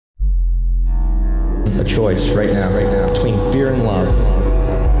a choice right now, between fear and love.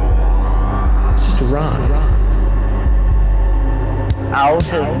 It's just a rock.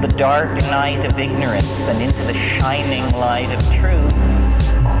 Out of the dark night of ignorance and into the shining light of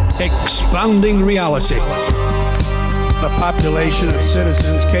truth. Expanding reality. A population of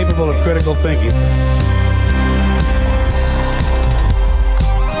citizens capable of critical thinking.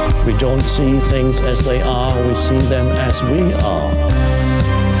 We don't see things as they are, we see them as we are.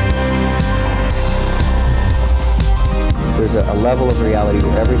 There's a level of reality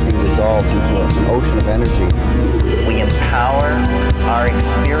where everything dissolves into an ocean of energy. We empower our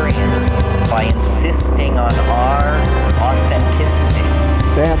experience by insisting on our authenticity.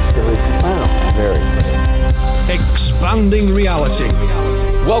 That's very profound. Very. Expanding reality.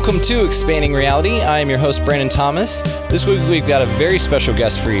 Welcome to Expanding Reality. I am your host, Brandon Thomas. This week we've got a very special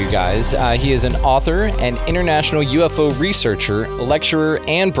guest for you guys. He is an author, an international UFO researcher, lecturer,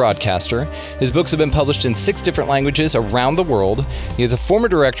 and broadcaster. His books have been published in 6 different languages around the world. He is a former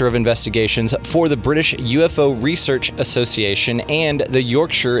director of investigations for the British UFO Research Association and the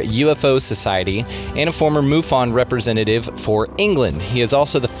Yorkshire UFO Society, and a former MUFON representative for England. He is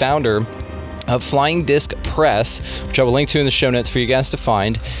also the founder of Flying Disc Press, which I will link to in the show notes for you guys to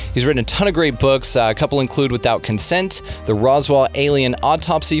find. He's written a ton of great books. A couple include Without Consent, the Roswell Alien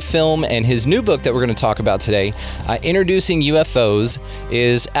Autopsy film, and his new book that we're going to talk about today, Introducing UFOs,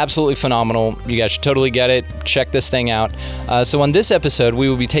 is absolutely phenomenal. You guys should totally get it. Check this thing out. So on this episode, we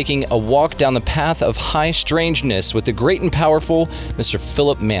will be taking a walk down the path of high strangeness with the great and powerful Mr.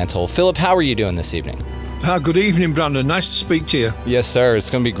 Philip Mantle. Philip, how are you doing this evening? Good evening, Brandon. Nice to speak to you. Yes, sir.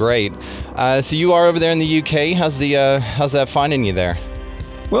 It's going to be great. So you are over there in the UK. How's that finding you there?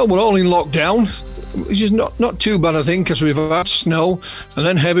 Well, we're all in lockdown, which is not too bad, I think, because we've had snow and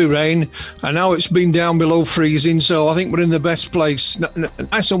then heavy rain, and now it's been down below freezing, so I think we're in the best place.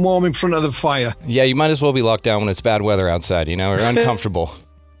 Nice and warm in front of the fire. Yeah, you might as well be locked down when it's bad weather outside, or uncomfortable.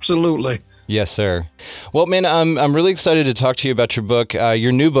 Absolutely. Yes, sir. Well, man, I'm really excited to talk to you about your book,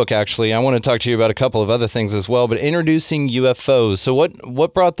 your new book, actually. I want to talk to you about a couple of other things as well, but Introducing UFOs. So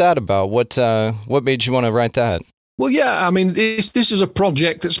what brought that about? What made you want to write that? Well, yeah, I mean, this is a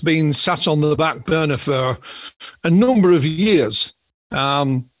project that's been sat on the back burner for a number of years.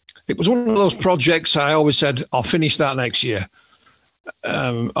 It was one of those projects I always said, I'll finish that next year.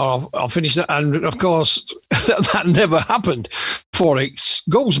 I'll finish that. And of course, that never happened for it. It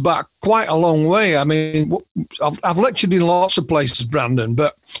goes back quite a long way. I mean, I've lectured in lots of places, Brandon,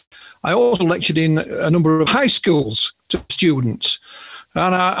 but I also lectured in a number of high schools to students.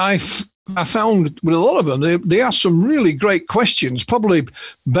 And I found with a lot of them, they asked some really great questions, probably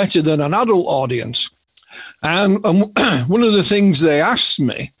better than an adult audience. And one of the things they asked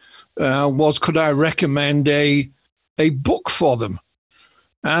me was, could I recommend a book for them?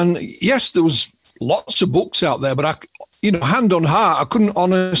 And yes, there was lots of books out there, but hand on heart, I couldn't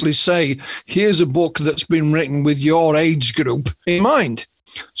honestly say, here's a book that's been written with your age group in mind.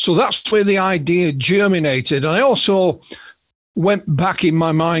 So that's where the idea germinated. And I also went back in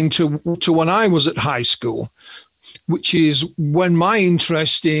my mind to when I was at high school, which is when my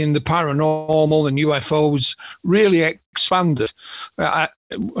interest in the paranormal and UFOs really expanded.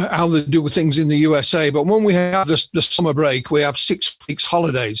 How they do things in the USA. But when we have the summer break, we have 6 weeks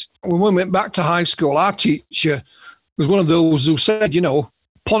holidays. When we went back to high school, our teacher was one of those who said,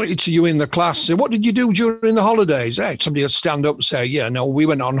 pointed to you in the class, said, what did you do during the holidays? Hey, somebody would stand up and say, we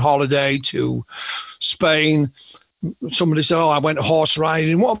went on holiday to Spain. Somebody said, I went horse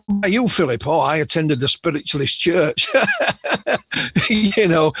riding. What about you, Philip? Oh, I attended the spiritualist church.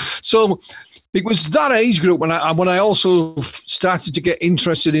 So it was that age group when I also started to get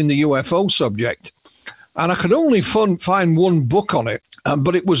interested in the UFO subject. And I could only find one book on it,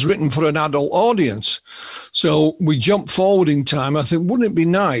 but it was written for an adult audience. So we jumped forward in time. I think, wouldn't it be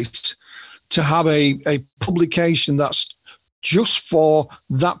nice to have a publication that's just for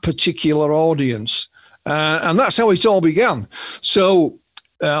that particular audience? And that's how it all began. So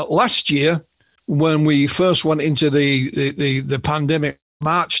last year, when we first went into the pandemic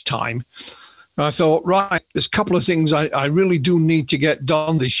March time, I thought, right, there's a couple of things I really do need to get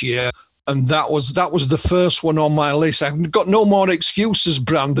done this year. And that was the first one on my list. I've got no more excuses,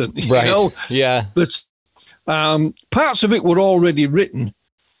 Brandon. Right. Yeah. But parts of it were already written.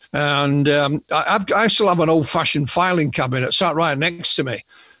 And I still have an old-fashioned filing cabinet sat right next to me.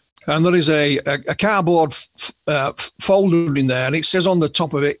 And there is a cardboard folder in there, and it says on the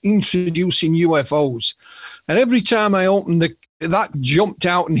top of it, Introducing UFOs. And every time I opened that jumped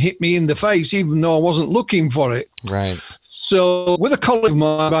out and hit me in the face, even though I wasn't looking for it. Right. So with a colleague of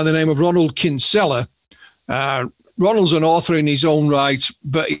mine by the name of Ronald Kinsella, Ronald's an author in his own right,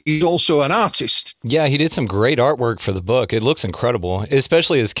 but he's also an artist. Yeah, he did some great artwork for the book. It looks incredible,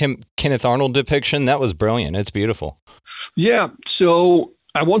 especially his Kenneth Arnold depiction. That was brilliant. It's beautiful. Yeah, so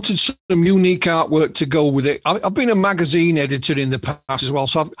I wanted some unique artwork to go with it. I've been a magazine editor in the past as well,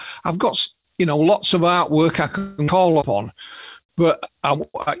 so I've got lots of artwork I can call upon. But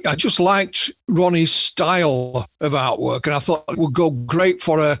I just liked Ronnie's style of artwork, and I thought it would go great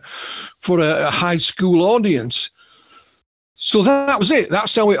for a high school audience. So that was it.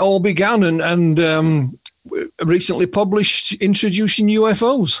 That's how it all began, and recently published Introducing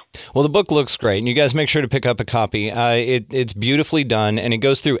UFOs. Well, the book looks great, and you guys make sure to pick up a copy. It's beautifully done, and it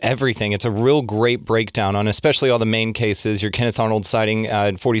goes through everything. It's a real great breakdown on especially all the main cases, your Kenneth Arnold sighting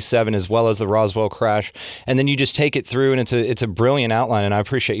in 47, as well as the Roswell crash, and then you just take it through, and it's a brilliant outline, and I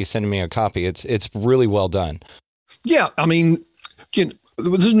appreciate you sending me a copy. It's really well done. Yeah, I mean,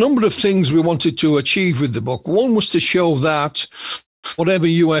 there's a number of things we wanted to achieve with the book. One was to show that whatever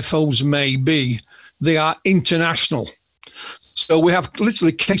UFOs may be, they are international. So we have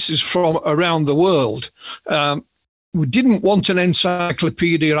literally cases from around the world. We didn't want an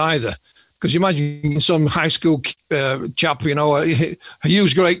encyclopedia either, because you imagine some high school chap, a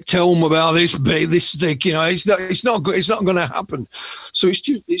huge great tome about this big, this thick, it's not going to happen. So it's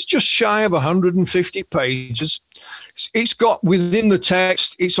just shy of 150 pages. It's got within the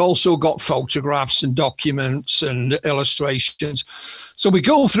text, it's also got photographs and documents and illustrations. So we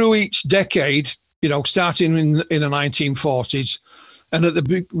go through each decade, starting in the 1940s,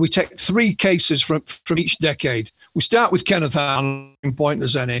 and we take 3 cases from each decade. We start with Kenneth Arnold, point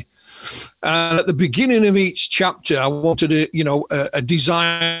as any. And at the beginning of each chapter, I wanted a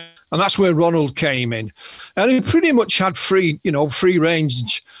design, and that's where Ronald came in. And he pretty much had free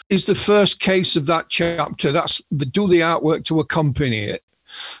range. Is the first case of that chapter. That's do the artwork to accompany it,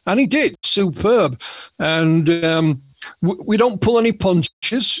 and he did superb. And we don't pull any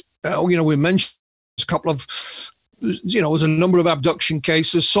punches. We mentioned a couple of, there's a number of abduction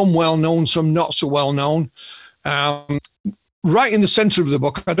cases, some well known, some not so well known. Right in the center of the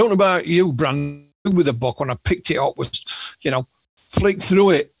book, I don't know about you, Brandon, with the book, when I picked it up, was, flick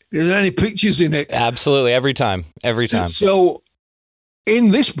through it. Is there any pictures in it? Absolutely, every time. So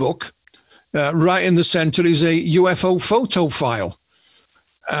in this book, right in the center is a UFO photo file.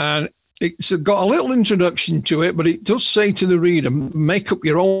 And it's got a little introduction to it, but it does say to the reader, make up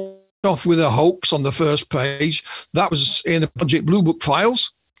your own stuff with a hoax on the first page. That was in the Project Blue Book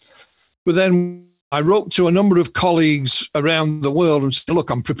files. But then I wrote to a number of colleagues around the world and said, look,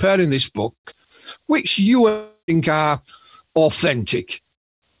 I'm preparing this book. Which you think are authentic?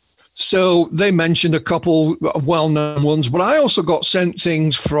 So they mentioned a couple of well-known ones, but I also got sent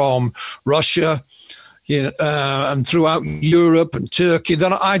things from Russia, and throughout Europe and Turkey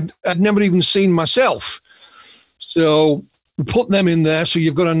that I'd never even seen myself. So we put them in there. So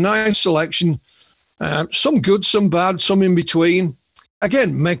you've got a nice selection, some good, some bad, some in between.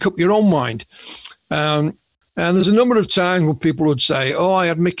 Again, make up your own mind. And there's a number of times when people would say, oh, I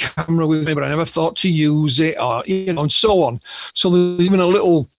had my camera with me, but I never thought to use it, or, and so on. So there's even a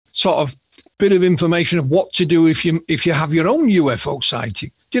little sort of bit of information of what to do if you have your own UFO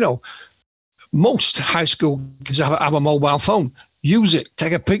sighting. Most high school kids have a mobile phone. Use it.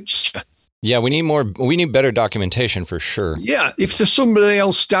 Take a picture. Yeah, we need better documentation for sure. Yeah, if there's somebody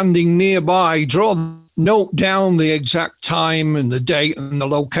else standing nearby, note down the exact time and the date and the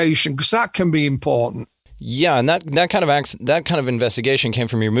location, because that can be important. Yeah, and that kind of investigation came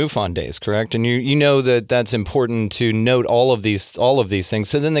from your MUFON days, correct? And you know that's important to note all of these things,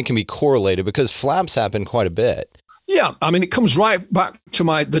 so then they can be correlated, because flaps happen quite a bit. Yeah, I mean, it comes right back to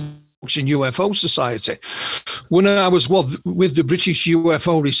the in UFO Society. When I was with the British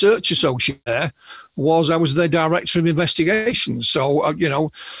UFO Research Association, I was their director of investigations. So,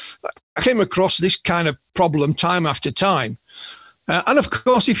 I came across this kind of problem time after time. And of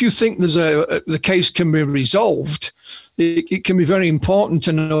course, if you think the case can be resolved, it can be very important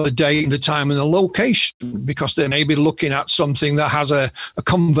to know the date, the time, and the location, because they may be looking at something that has a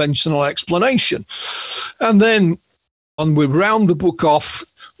conventional explanation. And then we round the book off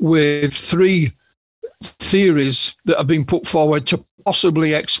with 3 theories that have been put forward to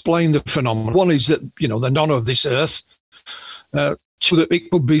possibly explain the phenomenon. One is that, they're not of this earth. 2, that it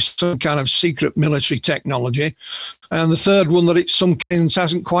could be some kind of secret military technology. And the third one, that it's some kind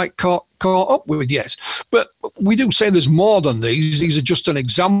hasn't quite caught up with yet. But we do say there's more than these. These are just an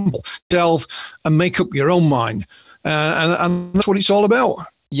example. Delve and make up your own mind. And that's what it's all about.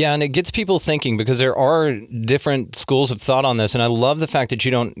 Yeah, and it gets people thinking because there are different schools of thought on this, and I love the fact that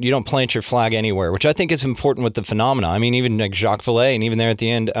you don't plant your flag anywhere, which I think is important with the phenomena. I mean, even like Jacques Vallée, and even there at the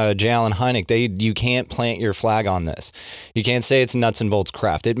end, J. Allen Hynek, you can't plant your flag on this. You can't say it's nuts and bolts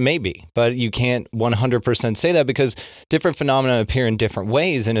craft. It may be, but you can't 100% say that because different phenomena appear in different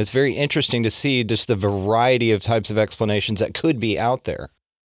ways, and it's very interesting to see just the variety of types of explanations that could be out there.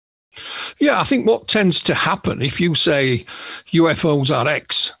 Yeah, I think what tends to happen if you say UFOs are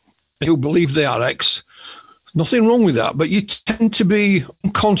X, you believe they are X, nothing wrong with that, but you tend to be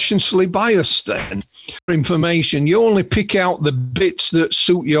unconsciously biased then. For information, you only pick out the bits that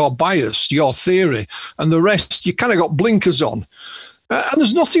suit your bias, your theory, and the rest you kind of got blinkers on. And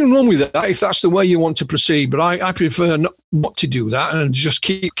there's nothing wrong with that if that's the way you want to proceed, but I prefer not to do that and just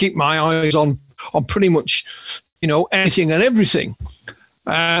keep my eyes on pretty much, anything and everything.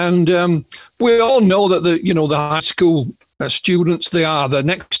 And we all know that the high school students, they are the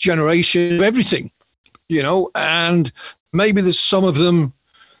next generation of everything, and maybe there's some of them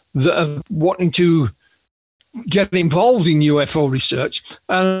that are wanting to get involved in UFO research.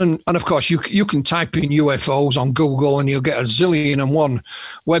 And of course, you can type in UFOs on Google and you'll get a zillion and one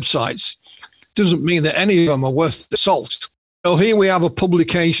websites. Doesn't mean that any of them are worth the salt. So here we have a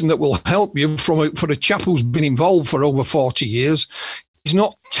publication that will help you for a chap who's been involved for over 40 years. He's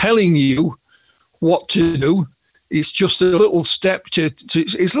not telling you what to do. It's just a little step it's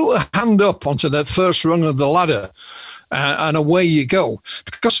a little hand up onto the first rung of the ladder, and away you go.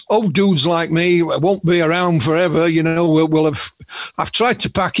 Because old dudes like me won't be around forever. I've tried to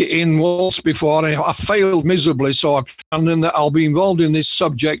pack it in once before, and I failed miserably. So I'm then that I'll be involved in this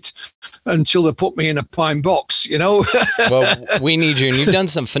subject until they put me in a pine box. Well, we need you, and you've done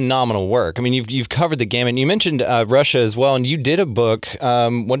some phenomenal work. I mean, you've covered the gamut. You mentioned Russia as well, and you did a book,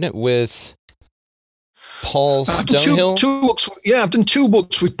 wasn't it, with Paul Stonehill? Two books. Yeah, I've done 2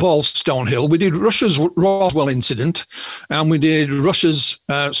 books with Paul Stonehill. We did Russia's Roswell incident, and we did Russia's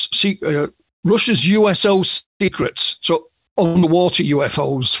USO secrets. So underwater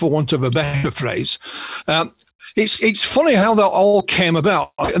UFOs, for want of a better phrase. It's funny how that all came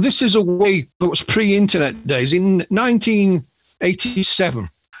about. This is a way that was pre-internet days. In 1987,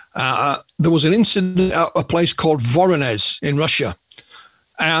 there was an incident at a place called Voronezh in Russia.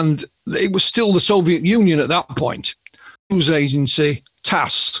 And it was still the Soviet Union at that point. News agency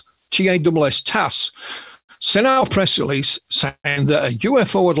TASS, TASS, TASS, sent out a press release saying that a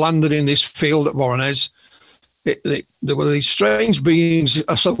UFO had landed in this field at Voronezh. There were these strange beings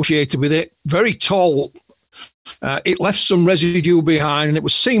associated with it, very tall. It left some residue behind, and it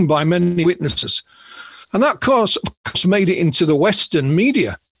was seen by many witnesses. And that, of course, made it into the Western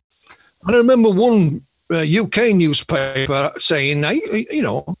media. And I remember one UK newspaper saying, hey,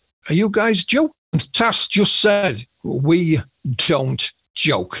 are you guys joking? TASS just said, we don't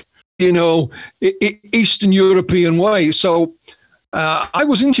joke, Eastern European way. So I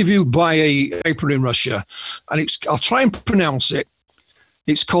was interviewed by a paper in Russia, and I'll try and pronounce it.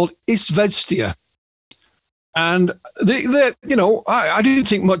 It's called Izvestia. And I didn't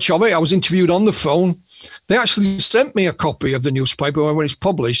think much of it. I was interviewed on the phone. They actually sent me a copy of the newspaper when it's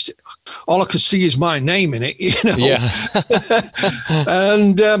published. All I could see is my name in it, Yeah.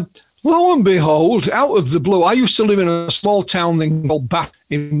 And lo and behold, out of the blue, I used to live in a small town called Bath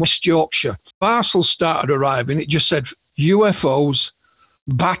in West Yorkshire. Parcels started arriving. It just said UFOs,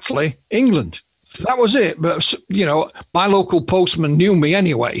 Batley, England. That was it. But, my local postman knew me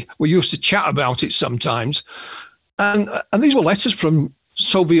anyway. We used to chat about it sometimes. And these were letters from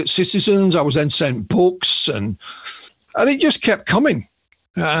Soviet citizens. I was then sent books, and it just kept coming.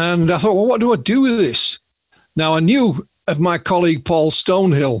 And I thought, well, what do I do with this? Now, I knew of my colleague Paul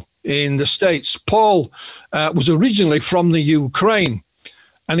Stonehill in the States. Paul was originally from the Ukraine,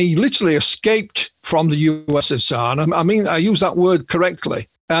 and he literally escaped from the USSR. And I mean, I use that word correctly.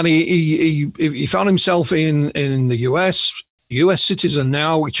 And he found himself in the US citizen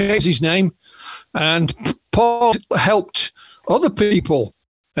now. He changed his name. And Paul helped other people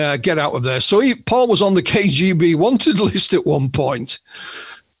get out of there. So Paul was on the KGB wanted list at one point.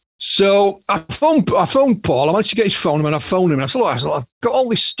 So I phoned Paul. I managed to get his phone number, and I phoned him. And I said, look, I've got all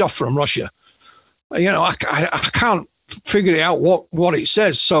this stuff from Russia. I can't figure out what it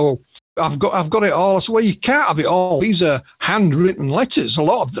says. So I've got it all. I said, well, you can't have it all. These are handwritten letters, a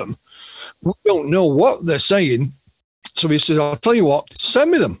lot of them. We don't know what they're saying. So he said, I'll tell you what,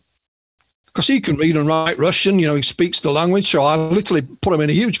 send me them. Because he can read and write Russian, he speaks the language. So I literally put him in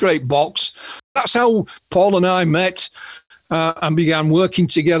a huge, great box. That's how Paul and I met and began working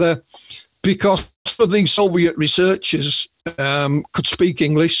together, because of these Soviet researchers could speak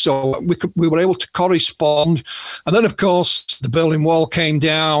English, so we were able to correspond. And then, of course, the Berlin Wall came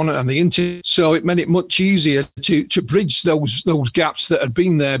down and the internet, so it made it much easier to bridge those gaps that had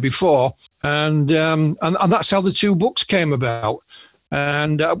been there before. And that's how the two books came about.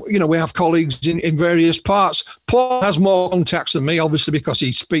 And, we have colleagues in various parts. Paul has more contacts than me, obviously, because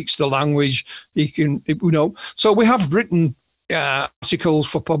he speaks the language. He can, so we have written articles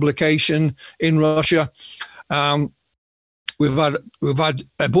for publication in Russia. We've had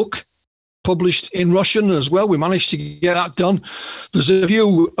a book published in Russian as well. We managed to get that done. There's a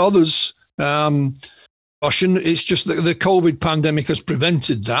few others Russian. It's just that the COVID pandemic has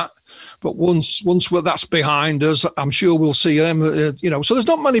prevented that. But once that's behind us, I'm sure we'll see them. So there's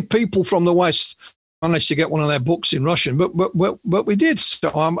not many people from the West managed to get one of their books in Russian, but we did.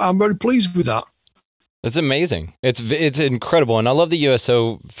 So I'm very pleased with that. That's amazing. It's incredible, and I love the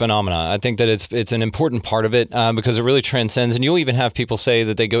USO phenomena. I think that it's an important part of it because it really transcends. And you'll even have people say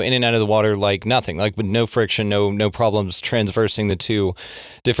that they go in and out of the water like nothing, like with no friction, no problems transversing the two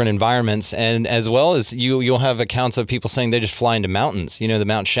different environments. And as well as you'll have accounts of people saying they just fly into mountains. The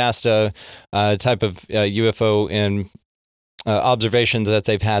Mount Shasta type of UFO in observations that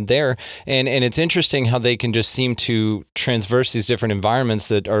they've had there. And it's interesting how they can just seem to transverse these different environments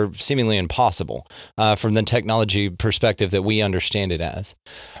that are seemingly impossible from the technology perspective that we understand it as,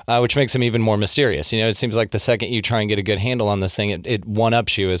 which makes them even more mysterious. It seems like the second you try and get a good handle on this thing, it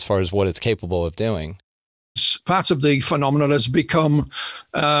one-ups you as far as what it's capable of doing. Part of the phenomenon has become,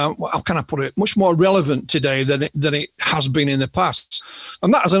 how can I put it, much more relevant today than it has been in the past,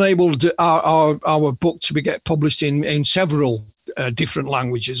 and that has enabled our book to get published in several different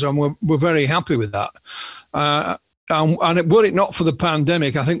languages, and we're very happy with that. And were it not for the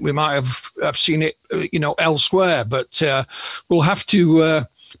pandemic, I think we might have seen it, elsewhere. But we'll have to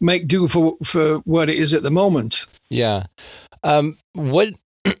make do for where it is at the moment. Yeah. What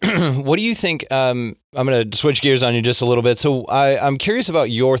do you think? I'm going to switch gears on you just a little bit. So I'm curious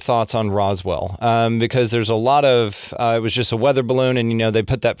about your thoughts on Roswell, because there's a lot of, it was just a weather balloon and, they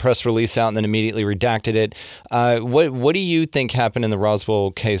put that press release out and then immediately redacted it. What do you think happened in the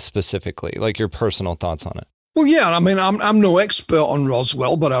Roswell case specifically? Like your personal thoughts on it? Well, yeah, I mean, I'm no expert on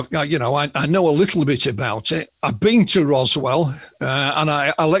Roswell, but I know a little bit about it. I've been to Roswell and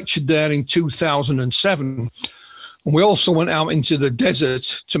I lectured there in 2007. And we also went out into the desert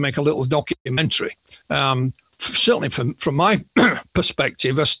to make a little documentary. Certainly from my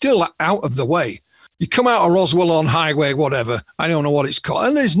perspective, are still out of the way. You come out of Roswell on highway, whatever, I don't know what it's called,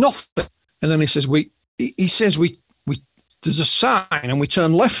 and there's nothing. And then he says, there's a sign and we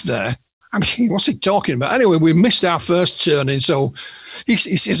turn left there. I mean, what's he talking about? Anyway, we missed our first turning. So he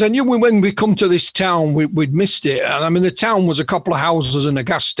says, I knew when we come to this town, we'd missed it. And I mean, the town was a couple of houses and a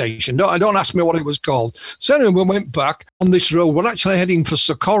gas station. Don't ask me what it was called. So anyway, we went back on this road. We're actually heading for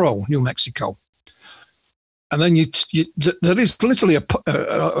Socorro, New Mexico. And then there is literally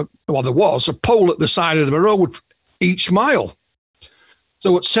there was a pole at the side of the road each mile.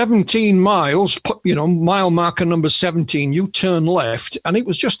 So at 17 miles, mile marker number 17, you turn left, and it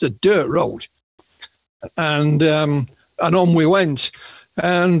was just a dirt road. And on we went.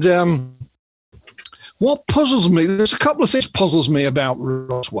 And what puzzles me, there's a couple of things puzzles me about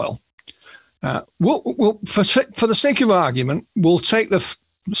Roswell. We'll for the sake of argument, we'll take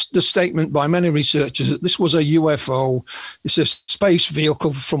the statement by many researchers that this was a UFO. It's a space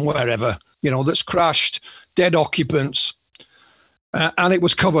vehicle from wherever, that's crashed, dead occupants. And it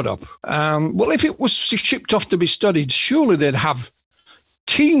was covered up. Well, if it was shipped off to be studied, surely they'd have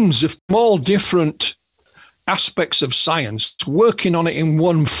teams of all different aspects of science working on it in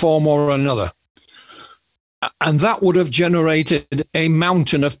one form or another. And that would have generated a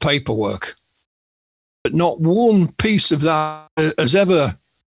mountain of paperwork. But not one piece of that has ever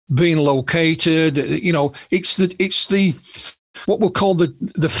been located. It's the what we'll call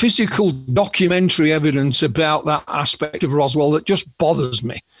the physical documentary evidence about that aspect of Roswell that just bothers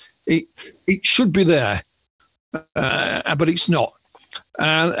me. It should be there, but it's not.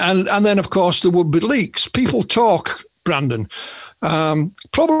 And then, of course, there would be leaks. People talk, Brandon.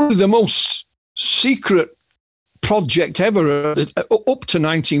 Probably the most secret project ever up to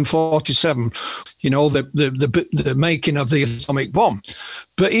 1947, the making of the atomic bomb.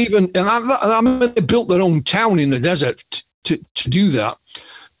 But even, I mean, they built their own town in the desert to do that.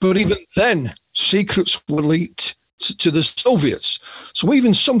 But even then, secrets were leaked to the Soviets. So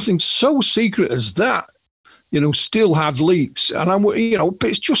even something so secret as that, still had leaks. And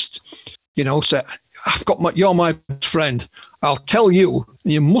it's just, say, you're my friend. I'll tell you,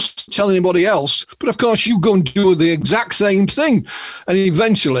 you mustn't tell anybody else. But of course, you go and do the exact same thing. And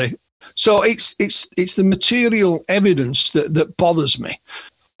eventually, So it's the material evidence that bothers me.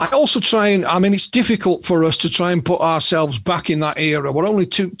 I also try and, I mean, it's difficult for us to try and put ourselves back in that era. We're only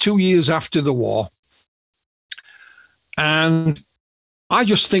two years after the war. And I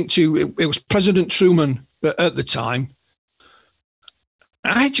just think it was President Truman at the time.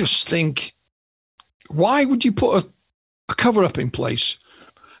 I just think, why would you put a cover-up in place?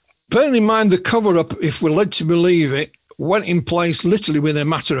 Bearing in mind the cover-up, if we're led to believe it, went in place literally within a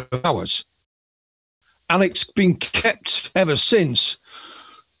matter of hours. And it's been kept ever since.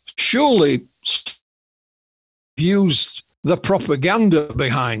 Surely used the propaganda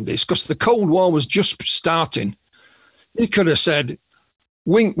behind this, because the Cold War was just starting. He could have said,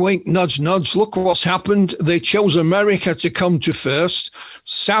 wink, wink, nudge, nudge, look what's happened. They chose America to come to first.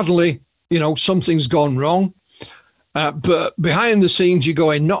 Sadly, something's gone wrong. But behind the scenes, you're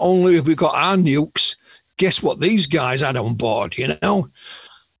going, not only have we got our nukes, guess what these guys had on board,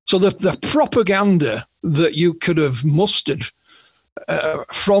 So the propaganda that you could have mustered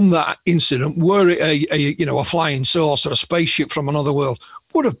from that incident, were it a flying saucer, a spaceship from another world,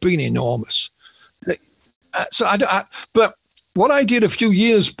 would have been enormous. But what I did a few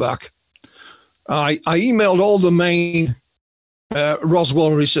years back, I emailed all the main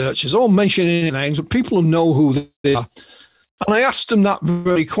Roswell researchers, all mentioning names, but people know who they are. And I asked them that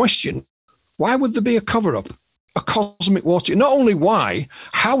very question. Why would there be a cover-up? A cosmic water? Not only why,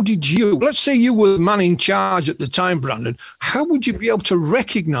 how did you, let's say you were the man in charge at the time, Brandon, how would you be able to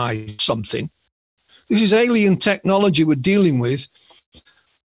recognize something? This is alien technology we're dealing with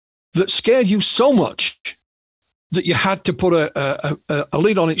that scared you so much that you had to put a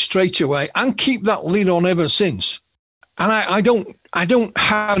lid on it straight away and keep that lid on ever since. And I don't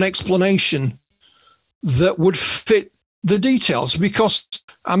have an explanation that would fit the details, because,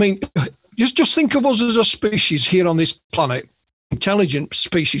 I mean, just think of us as a species here on this planet. Intelligent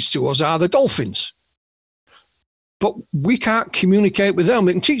species to us are the dolphins. But we can't communicate with them.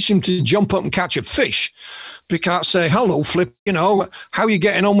 We can teach them to jump up and catch a fish. We can't say, hello, Flip, how are you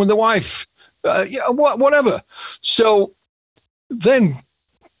getting on with the wife? Whatever. So then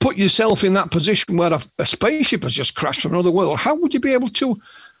put yourself in that position where a spaceship has just crashed from another world. How would you be able to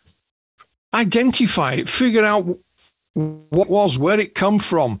identify it, figure out what was, where it come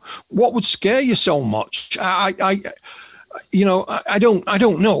from? What would scare you so much? I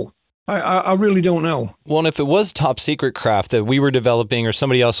don't know. I really don't know. Well, and if it was top secret craft that we were developing or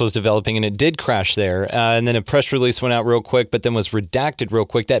somebody else was developing and it did crash there, and then a press release went out real quick, but then was redacted real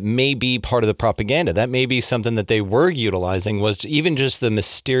quick, that may be part of the propaganda. That may be something that they were utilizing, was even just the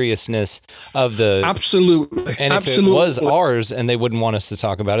mysteriousness of the... Absolutely. And if it was ours and they wouldn't want us to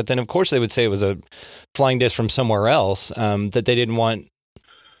talk about it, then of course they would say it was a flying disc from somewhere else that they didn't want.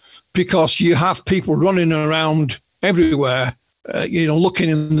 Because you have people running around everywhere looking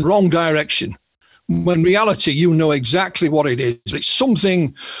in the wrong direction. When reality, you know exactly what it is. It's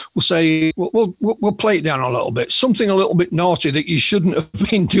something, we'll say, we'll play it down a little bit, something a little bit naughty that you shouldn't have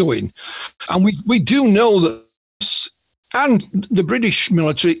been doing. And we do know that this, and the British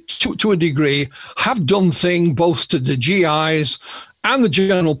military, to a degree, have done things both to the GIs and the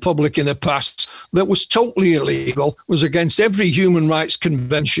general public in the past that was totally illegal, was against every human rights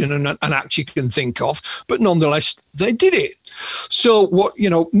convention and act you can think of, but nonetheless, they did it. So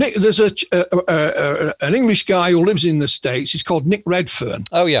Nick, there's an English guy who lives in the States. He's called Nick Redfern.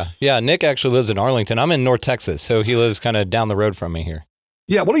 Oh, yeah. Yeah, Nick actually lives in Arlington. I'm in North Texas, so he lives kind of down the road from me here.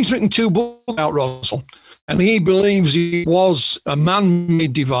 Yeah, well, he's written 2 books about Roswell. And he believes it was a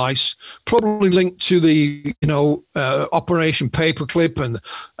man-made device, probably linked to the, Operation Paperclip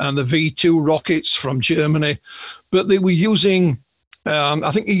and the V2 rockets from Germany. But they were using,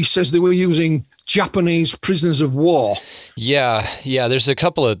 I think he says they were using Japanese prisoners of war. Yeah. There's a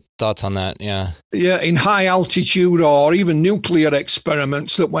couple of thoughts on that. Yeah, in high altitude or even nuclear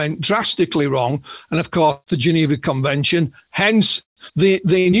experiments that went drastically wrong. And of course, the Geneva Convention, hence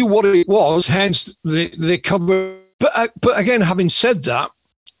they knew what it was, hence they covered. But again, having said that,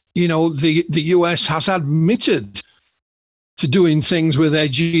 the US has admitted to doing things with their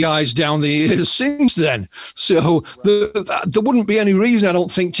GIs down the years since then. So there wouldn't be any reason, I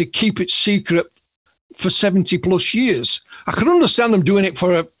don't think, to keep it secret for 70 plus years. I could understand them doing it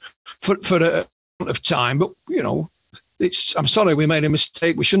for a amount of time, but I'm sorry, we made a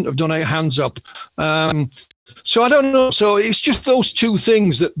mistake. We shouldn't have done it. Hands up. So I don't know. So it's just those 2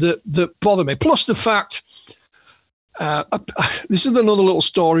 things that bother me. Plus the fact, this is another little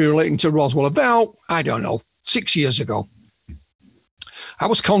story relating to Roswell. About, 6 years ago, I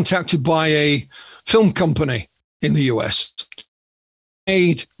was contacted by a film company in the US.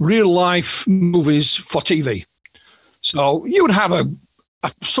 Made real life movies for TV. So you would have a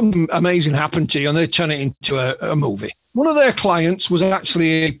something amazing happened to you, and they turn it into a movie. One of their clients was actually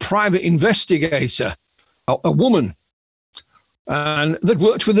a private investigator, a woman, and they'd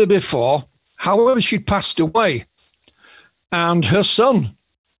worked with her before. However, she'd passed away, and her son,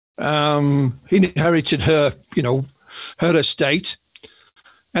 he inherited her, her estate,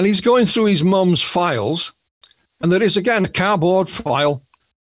 and he's going through his mum's files, and there is again a cardboard file,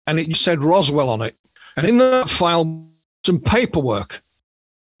 and it just said Roswell on it, and in that file, some paperwork.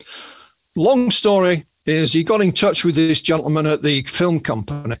 Long story is he got in touch with this gentleman at the film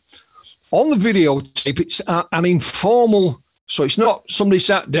company. On the videotape, it's an informal, so it's not somebody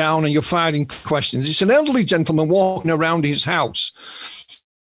sat down and you're firing questions. It's an elderly gentleman walking around his house.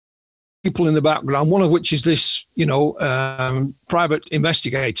 People in the background, one of which is this, private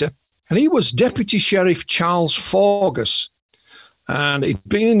investigator. And he was Deputy Sheriff Charles Forgus. And he'd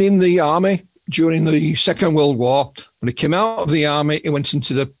been in the army during the Second World War. When he came out of the army, he went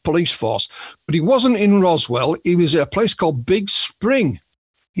into the police force. But he wasn't in Roswell. He was at a place called Big Spring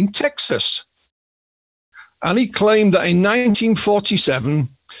in Texas. And he claimed that in 1947,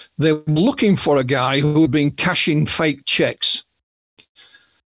 they were looking for a guy who had been cashing fake checks.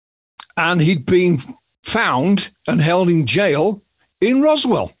 And he'd been found and held in jail in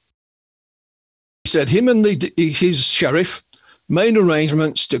Roswell. He said him and his sheriff made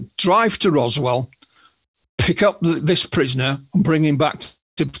arrangements to drive to Roswell, pick up this prisoner and bring him back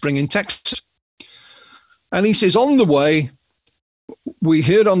to Spring in Texas. And he says, on the way, we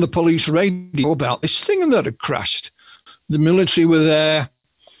heard on the police radio about this thing that had crashed. The military were there.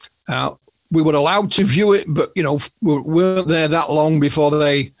 We were allowed to view it, but, we weren't there that long before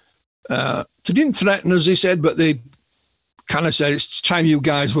they didn't threaten us, he said, but they kind of said, it's time you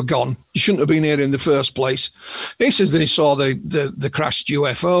guys were gone. You shouldn't have been here in the first place. He says they saw the crashed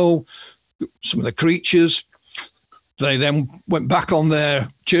UFO, some of the creatures. They then went back on their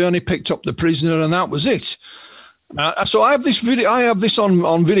journey, picked up the prisoner, and that was it. So I have this video. I have this on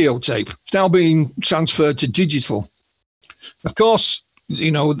videotape. It's now being transferred to digital. Of course,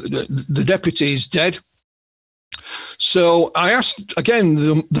 the deputy is dead. So I asked again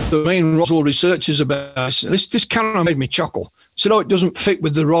the main Roswell researchers about this. This kind of made me chuckle. So no, it doesn't fit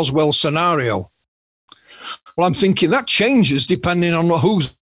with the Roswell scenario. Well, I'm thinking that changes depending on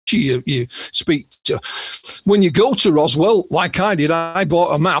who's you speak to. When you go to Roswell, like I did, I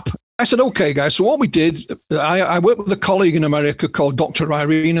bought a map. I said, okay, guys, so what we did, I worked with a colleague in America called Dr.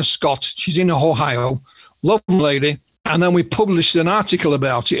 Irina Scott. She's in Ohio, lovely lady. And then we published an article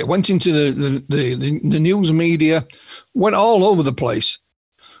about it. It went into the news media, went all over the place.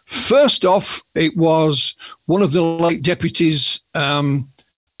 First off, it was one of the late deputy's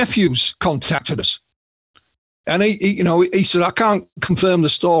nephews contacted us. And he said, I can't confirm the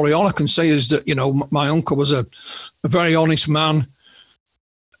story. All I can say is that, my uncle was a very honest man.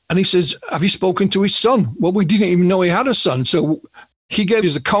 And he says, have you spoken to his son? Well, we didn't even know he had a son. So he gave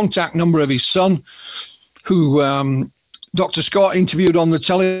us the contact number of his son, who Dr. Scott interviewed on the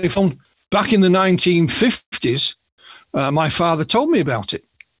telephone. Back in the 1950s, my father told me about it.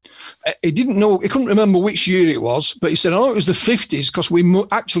 He didn't know, he couldn't remember which year it was, but he said, it was the 50s because we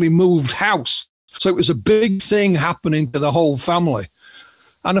actually moved house. So it was a big thing happening to the whole family.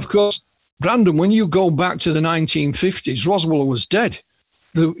 And of course, Brandon, when you go back to the 1950s, Roswell was dead.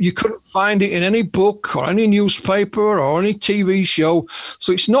 You couldn't find it in any book or any newspaper or any TV show.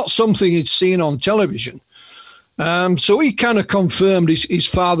 So it's not something he'd seen on television. So he kind of confirmed his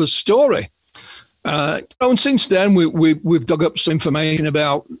father's story. And since then, we've dug up some information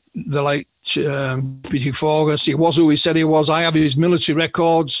about the late P.T. Forgus. He was who he said he was. I have his military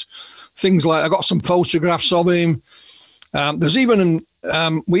records, things like I got some photographs of him. There's even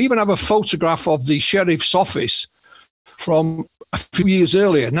we even have a photograph of the sheriff's office from a few years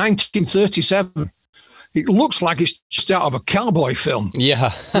earlier, 1937. It looks like it's just out of a cowboy film.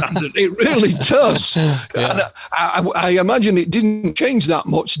 Yeah. And it really does. Yeah. I imagine it didn't change that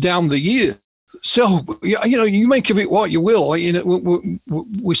much down the year. So, you make of it what you will.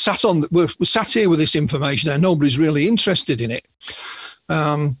 We sat here with this information and nobody's really interested in it.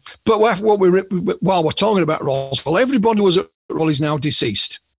 But while we're talking about Roswell, everybody was at Roswell is now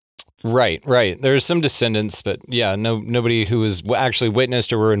deceased. Right. There's some descendants, but yeah, nobody who was actually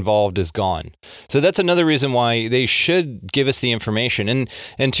witnessed or were involved is gone. So that's another reason why they should give us the information.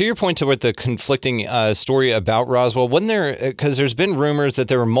 And to your point to what the conflicting story about Roswell, wasn't there, because there's been rumors that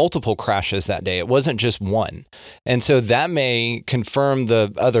there were multiple crashes that day. It wasn't just one. And so that may confirm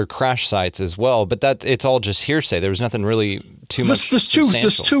the other crash sites as well, but it's all just hearsay. There was nothing really too much substantial.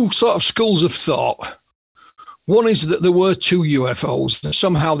 There's two sort of schools of thought. One is that there were two UFOs and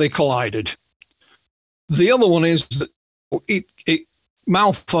somehow they collided. The other one is that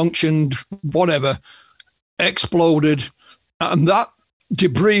malfunctioned, whatever, exploded, and that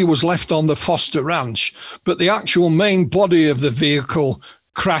debris was left on the Foster Ranch, but the actual main body of the vehicle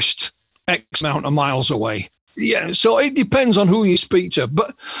crashed X amount of miles away. Yeah, so it depends on who you speak to.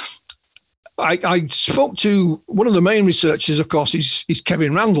 But I spoke to one of the main researchers, of course, is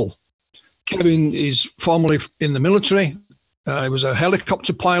Kevin Randle. Kevin is formerly in the military. He was a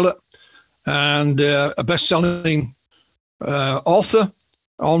helicopter pilot and a best-selling author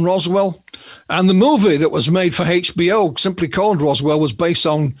on Roswell. And the movie that was made for HBO, simply called Roswell, was based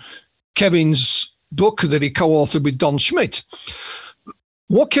on Kevin's book that he co-authored with Don Schmitt.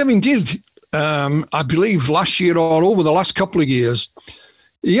 What Kevin did, I believe last year or over the last couple of years,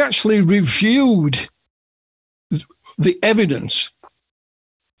 he actually reviewed the evidence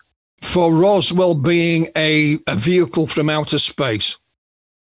for Roswell being a vehicle from outer space.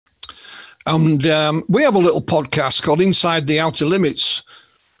 And we have a little podcast called Inside the Outer Limits,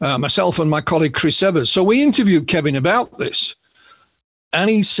 myself and my colleague Chris Evers. So we interviewed Kevin about this. And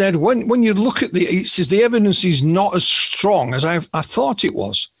he said, when you look at he says the evidence is not as strong as I thought it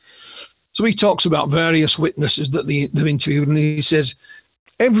was. So he talks about various witnesses that they've interviewed, and he says,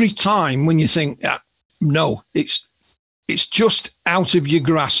 every time when you think, no, it's just out of your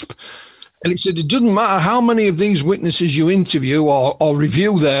grasp. And he said, it doesn't matter how many of these witnesses you interview or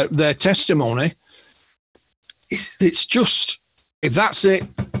review their testimony. It's just, if that's it,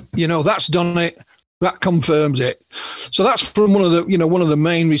 that's done it. That confirms it. So that's from one of the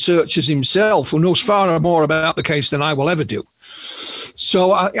main researchers himself, who knows far more about the case than I will ever do.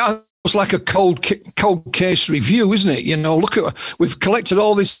 So it's like a cold case review, isn't it? We've collected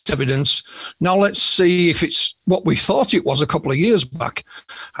all this evidence. Now let's see if it's what we thought it was a couple of years back.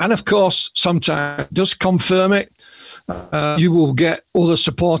 And of course, sometimes it does confirm it. You will get other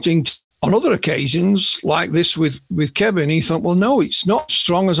supporting. On other occasions, like this with Kevin, he thought, well, no, it's not as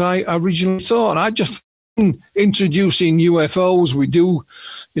strong as I originally thought. And I just introducing UFOs. We do,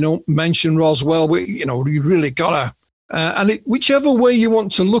 mention Roswell. We really gotta. And whichever way you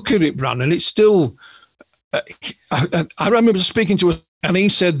want to look at it, Brandon, it's still. I remember speaking to him, and he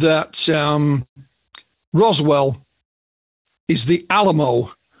said that Roswell is the Alamo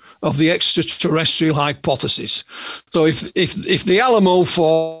of the extraterrestrial hypothesis. So if the Alamo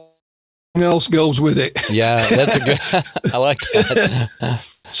falls, else goes with it. Yeah, that's a good. I like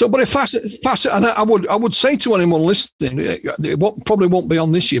that. So, but and I would say to anyone listening, it probably won't be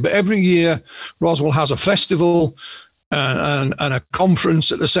on this year, but every year Roswell has a festival and a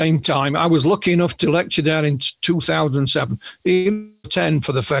conference at the same time. I was lucky enough to lecture there in 2007. 10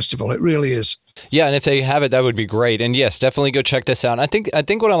 for the festival. It really is. Yeah, and if they have it, that would be great. And yes, definitely go check this out. And I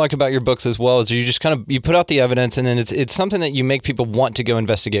think what I like about your books as well is you just you put out the evidence, and then it's something that you make people want to go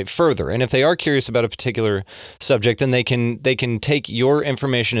investigate further. And if they are curious about a particular subject, then they can take your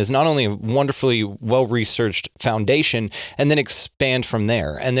information as not only a wonderfully well-researched foundation, and then expand from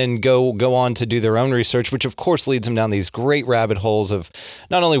there, and then go on to do their own research, which of course leads them down these great rabbit holes of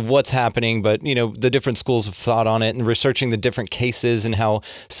not only what's happening, but the different schools of thought on it, and researching the different cases and how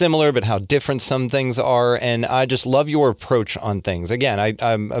similar but how different some things are. And I just love your approach on things. Again,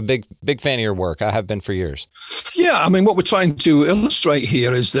 I'm a big fan of your work. I have been for years. Yeah, I mean, what we're trying to illustrate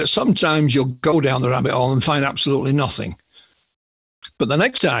here is that sometimes you'll go down the rabbit hole and find absolutely nothing. But the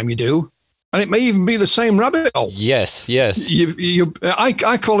next time you do, and it may even be the same rabbit hole. Yes.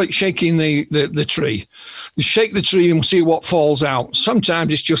 I call it shaking the tree. You shake the tree and see what falls out.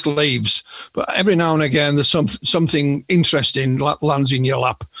 Sometimes it's just leaves, but every now and again there's something interesting lands in your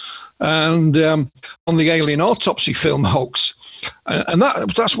lap. And on the alien autopsy film hoax, and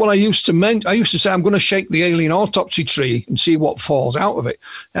that's what I used to I used to say, I'm going to shake the alien autopsy tree and see what falls out of it.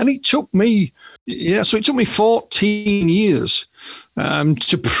 And it took me 14 years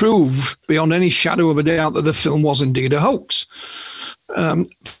to prove beyond any shadow of a doubt that the film was indeed a hoax.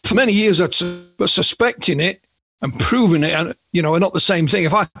 For many years, I was suspecting it and proving it, and are not the same thing.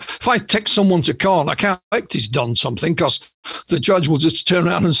 If I take someone to court, I can't expect he's done something, because the judge will just turn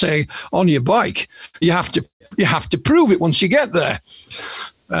around and say, on your bike, you have to prove it once you get there.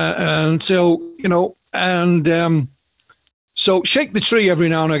 So shake the tree every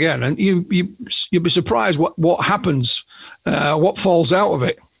now and again, and you'll be surprised what happens, what falls out of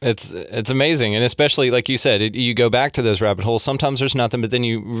it. It's amazing, and especially like you said, you go back to those rabbit holes. Sometimes there's nothing, but then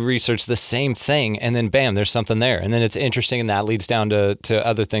you research the same thing, and then bam, there's something there, and then it's interesting, and that leads down to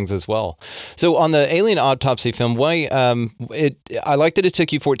other things as well. So on the alien autopsy film, I like that it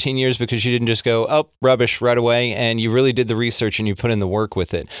took you 14 years because you didn't just go rubbish right away, and you really did the research and you put in the work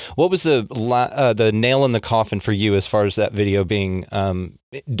with it. What was the nail in the coffin for you as far as that video being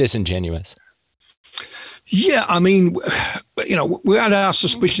disingenuous? Yeah, I mean, we had our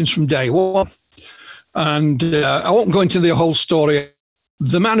suspicions from day one. And I won't go into the whole story.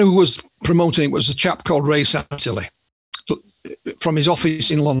 The man who was promoting it was a chap called Ray Santilli from his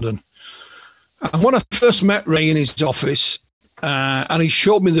office in London. And when I first met Ray in his office, and he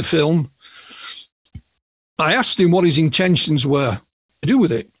showed me the film, I asked him what his intentions were to do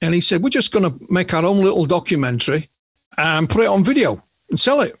with it. And he said, we're just going to make our own little documentary and put it on video and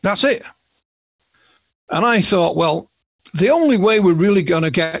sell it. That's it. And I thought, well, the only way we're really going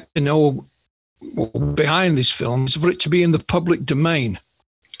to get to know behind this film is for it to be in the public domain.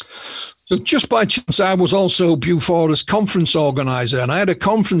 So just by chance, I was also Bufora's conference organizer, and I had a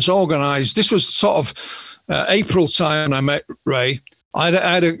conference organized. This was sort of April time when I met Ray. I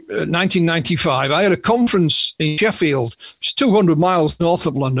had a 1995. I had a conference in Sheffield, it's 200 miles north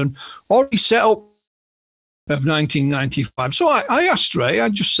of London, already set up of 1995. So I asked Ray, I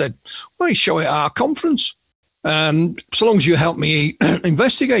just said, why don't you show it at our conference? And so long as you help me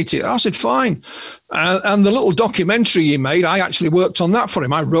investigate it. I said, fine. And the little documentary he made, I actually worked on that for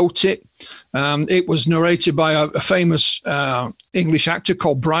him. I wrote it. It was narrated by a famous English actor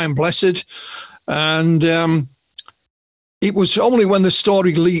called Brian Blessed. And it was only when the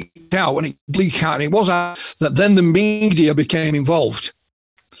story leaked out, and it was out, that then the media became involved.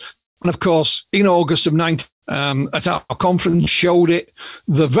 And of course, in August of 19, at our conference, showed it.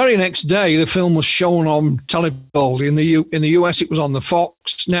 The very next day, the film was shown on television. In the US, it was on the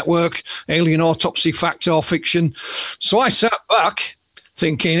Fox network, Alien Autopsy, Fact or Fiction. So I sat back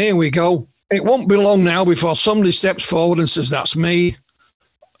thinking, here we go. It won't be long now before somebody steps forward and says, that's me.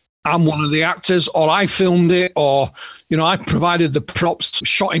 I'm one of the actors, or I filmed it, or, I provided the props,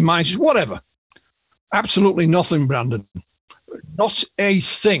 shot in mine, whatever. Absolutely nothing, Brandon. Not a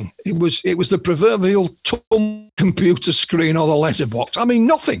thing. It was the proverbial computer screen or the letterbox. I mean,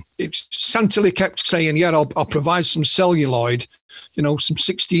 nothing. Santilli kept saying, yeah, I'll provide some celluloid, some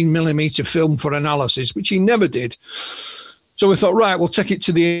 16 millimeter film for analysis, which he never did. So we thought, right, we'll take it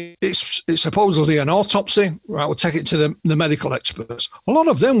to it's supposedly an autopsy. Right, we'll take it to the medical experts. A lot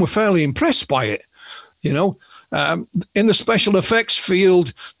of them were fairly impressed by it, in the special effects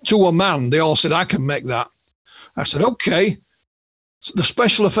field, to a man, they all said, I can make that. I said, okay. The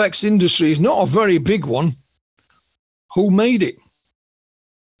special effects industry is not a very big one. Who made it?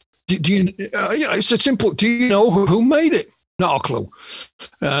 Do you? It's a simple. Do you know who made it? Not a clue.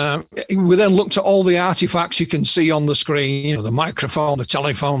 We then looked at all the artifacts you can see on the screen. The microphone, the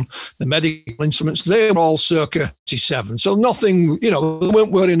telephone, the medical instruments. They were all circa 87. So nothing. They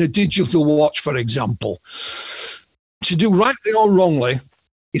weren't wearing a digital watch, for example. To do rightly or wrongly.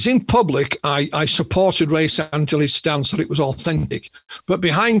 Is in public, I supported Ray Santilli's stance that it was authentic. But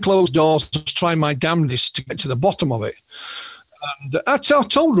behind closed doors, I was trying my damnedest to get to the bottom of it. And I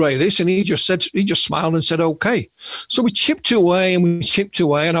told Ray this, and he just smiled and said, okay. So we chipped away,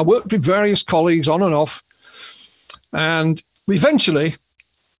 and I worked with various colleagues on and off. And eventually,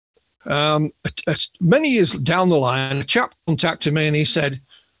 many years down the line, a chap contacted me and he said,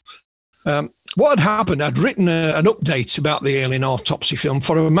 what had happened, I'd written an update about the Alien Autopsy film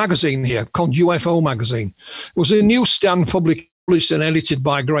for a magazine here called UFO Magazine. It was a newsstand published and edited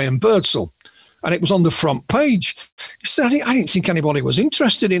by Graham Birdsall, and it was on the front page. He said, I didn't think anybody was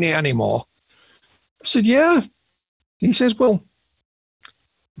interested in it anymore. I said, yeah. He says, well,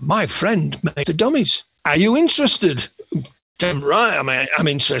 my friend made the dummies. Are you interested? Damn right, I'm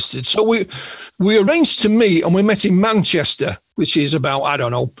interested. So we arranged to meet, and we met in Manchester, which is about,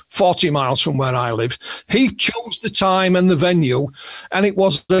 40 miles from where I live. He chose the time and the venue, and it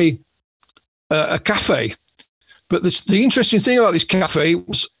was a cafe. But the interesting thing about this cafe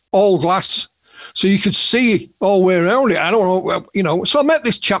was all glass, so you could see all the way around it. I don't know, So I met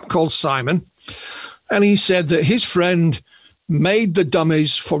this chap called Simon, and he said that his friend made the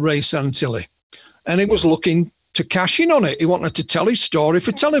dummies for Ray Santilli, and he was looking to cash in on it. He wanted to tell his story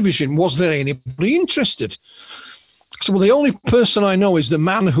for television. Was there anybody interested? So, well, the only person I know is the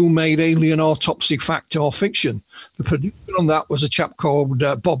man who made Alien Autopsy, Fact or Fiction. The producer on that was a chap called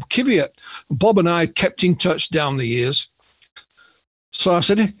Bob Kiviat. Bob and I kept in touch down the years. So I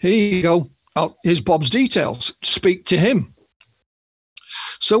said, here you go. Here's Bob's details. Speak to him.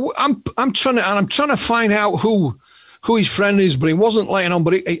 So I'm trying to find out who his friend is, but he wasn't letting on.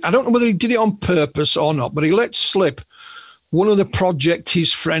 But I don't know whether he did it on purpose or not, but he let slip one of the projects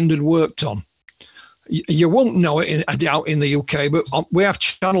his friend had worked on. You won't know it, I doubt, in the UK, but we have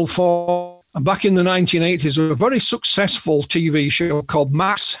Channel 4. And back in the 1980s, there was a very successful TV show called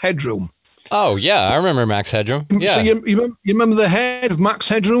Max Headroom. Oh, yeah, I remember Max Headroom. Yeah. So you remember the head of Max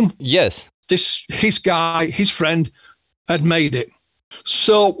Headroom? Yes. His friend, had made it.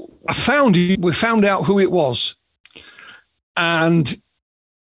 So we found out who it was. And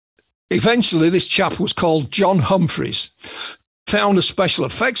eventually this chap was called John Humphreys. Found a special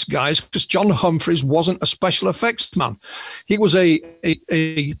effects guys because John Humphreys wasn't a special effects man. He was a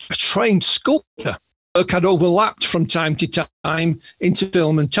trained sculptor. Work had overlapped from time to time into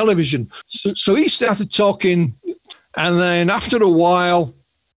film and television. So he started talking, and then after a while,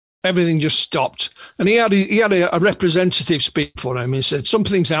 everything just stopped. And he had a representative speak for him. He said,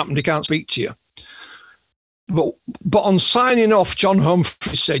 something's happened, he can't speak to you. But on signing off, John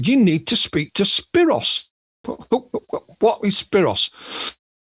Humphreys said, you need to speak to Spiros. What is Spiros?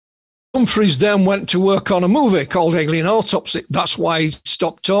 Humphreys then went to work on a movie called Alien Autopsy. That's why he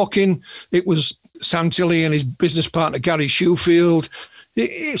stopped talking. It was Santilli and his business partner, Gary Shoefield.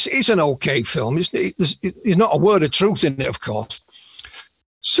 It's an okay film. There's not a word of truth in it, of course.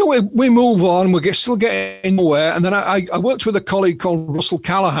 So we move on. We're still getting nowhere. And then I worked with a colleague called Russell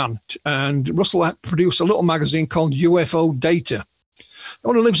Callahan. And Russell produced a little magazine called UFO Data. He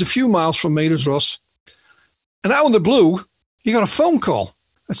only lives a few miles from me, there's Russ. And out of the blue, he got a phone call.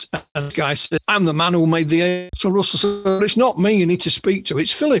 And the guy said, I'm the man who made the A. So Russell said, it's not me you need to speak to,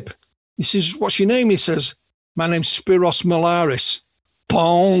 it's Philip. He says, what's your name? He says, my name's Spiros Malaris.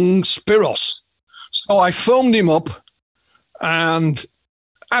 Pong, Spiros. So I phoned him up, and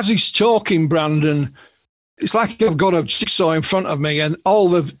as he's talking, Brandon, it's like I've got a jigsaw in front of me and all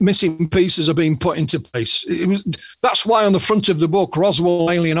the missing pieces are being put into place. That's why on the front of the book,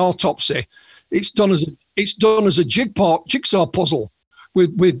 Roswell Alien Autopsy, it's done as a jigsaw puzzle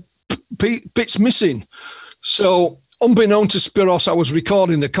with bits missing. So unbeknown to Spiros, I was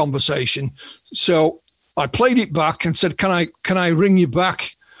recording the conversation. So I played it back and said, can I ring you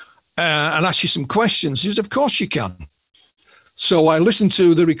back and ask you some questions? He said, of course you can. So I listened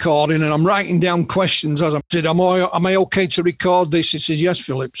to the recording and I'm writing down questions as I said, am I okay to record this? He says, yes,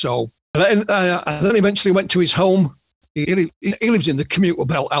 Philip. So and then eventually went to his home. He lives in the commutable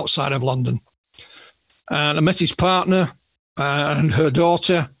belt outside of London. And I met his partner and her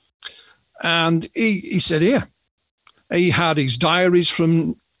daughter. And he said, here, he had his diaries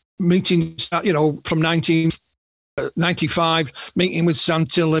from meetings, from 1995, meeting with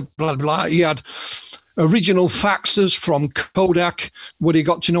Santilli, blah, blah. He had original faxes from Kodak, where he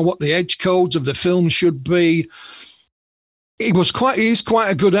got to know what the edge codes of the film should be. He's quite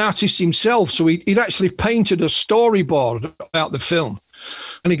a good artist himself, so he'd actually painted a storyboard about the film.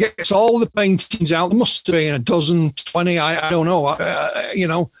 And he gets all the paintings out. There must have been a dozen, 20, I don't know,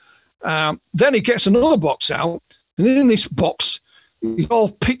 then he gets another box out, and in this box, it's all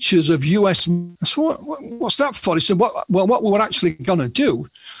pictures of US. So what's that for? He said, what we were actually going to do,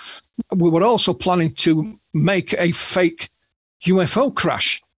 we were also planning to make a fake UFO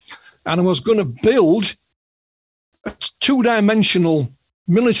crash. And I was going to build a two-dimensional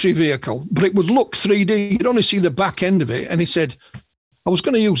military vehicle, but it would look 3D. You'd only see the back end of it. And he said, I was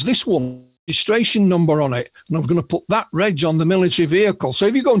going to use this one, registration number on it, and I'm going to put that reg on the military vehicle. So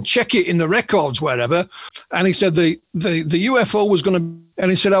if you go and check it in the records, wherever, and he said the UFO was going to,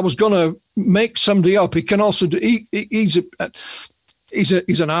 and he said I was going to make somebody up. He can also do, he's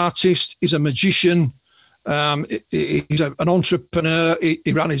an artist, he's a magician, he's an entrepreneur,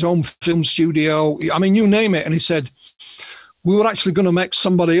 he ran his own film studio. I mean, you name it. And he said, we were actually going to make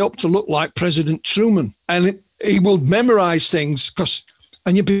somebody up to look like President Truman. And he will memorize things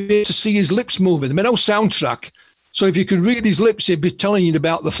and you'd be able to see his lips moving. There'd be no soundtrack. So if you could read his lips, he'd be telling you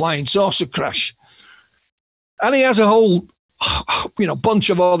about the flying saucer crash. And he has a whole, bunch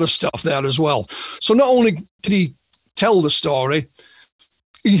of other stuff there as well. So not only did he tell the story,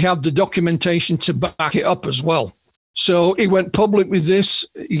 he had the documentation to back it up as well. So he went public with this.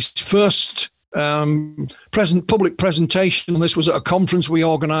 His first public presentation, this was at a conference we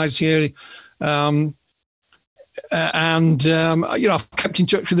organized here. I've kept in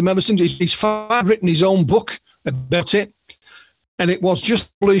touch with him ever since. He's written his own book about it, and it was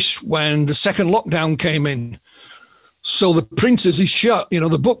just published when the second lockdown came in. So the printers is shut.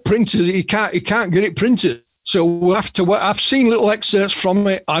 The book printers, he can't get it printed. So we'll have to. I've seen little excerpts from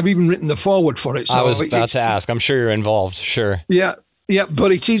it. I've even written the foreword for it. So I was about to ask. I'm sure you're involved. Sure. Yeah,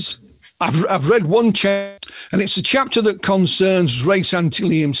 but it is. I've read one chapter, and it's a chapter that concerns Ray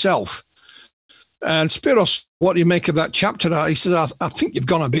Santilli himself. And Spiros, what do you make of that chapter? He says, I think you've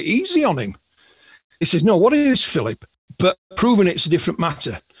gone a bit easy on him. He says, no, what is Philip? But proving it's a different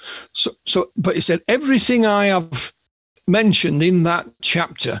matter. But he said, everything I have mentioned in that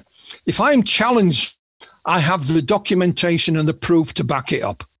chapter, if I'm challenged, I have the documentation and the proof to back it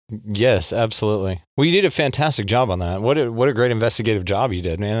up. Yes, absolutely. Well, you did a fantastic job on that. What a great investigative job you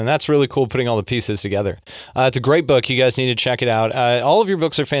did, man. And that's really cool putting all the pieces together. It's a great book. You guys need to check it out. All of your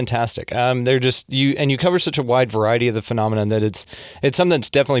books are fantastic. They're just you cover such a wide variety of the phenomenon that it's something that's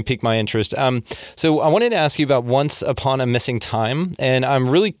definitely piqued my interest. So I wanted to ask you about Once Upon a Missing Time, and I'm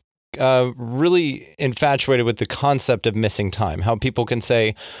really infatuated with the concept of missing time. How people can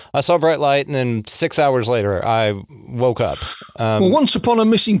say, I saw a bright light and then 6 hours later I woke up. Well, Once Upon a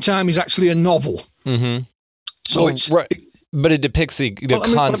Missing Time is actually a novel. Mm-hmm. So it's right. But it depicts the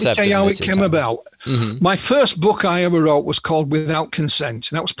concept. Let me tell you how it came time. about. Mm-hmm. My first book I ever wrote was called Without Consent,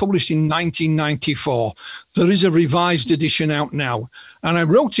 and that was published in 1994. There is a revised edition out now, and I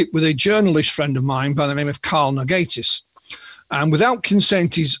wrote it with a journalist friend of mine by the name of Carl Nagatis. And Without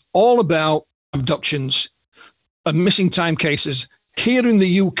Consent is all about abductions and missing time cases here in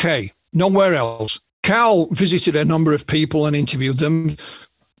the UK, nowhere else. Carl visited a number of people and interviewed them.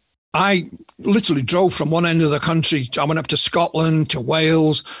 I literally drove from one end of the country. I went up to Scotland, to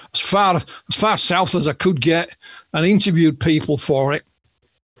Wales, as far south as I could get, and interviewed people for it.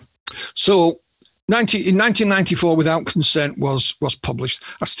 So in 1994, Without Consent was published.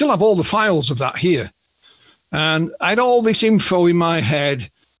 I still have all the files of that here. And I had all this info in my head.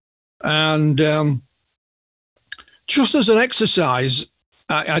 And just as an exercise,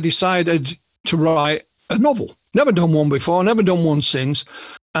 I decided to write a novel. Never done one before, never done one since.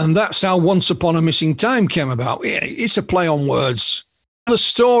 And that's how Once Upon a Missing Time came about. It's a play on words. The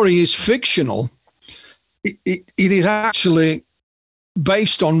story is fictional. It is actually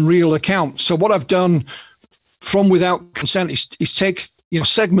based on real accounts. So what I've done from Without Consent is take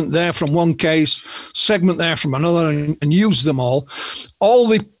segment there from one case, segment there from another, and use them all. All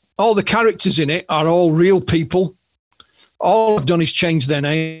the characters in it are all real people. All I've done is change their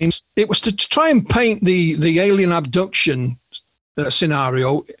names. It was to try and paint the alien abduction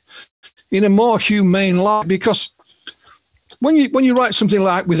scenario in a more humane light, because when you write something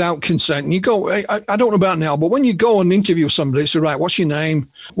like Without Consent, and you go, I don't know about now, but when you go and interview somebody, say, right, what's your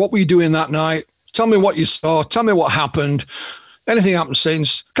name? What were you doing that night? Tell me what you saw. Tell me what happened. Anything happened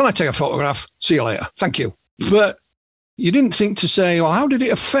since? Can I take a photograph? See you later. Thank you. But you didn't think to say, well, how did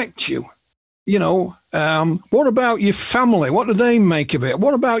it affect you? What about your family? What do they make of it?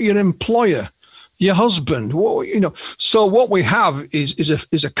 What about your employer, your husband? So what we have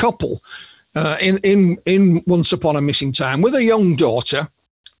is a couple in Once Upon a Missing Time with a young daughter.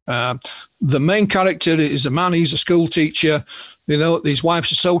 The main character is a man. He's a school teacher. His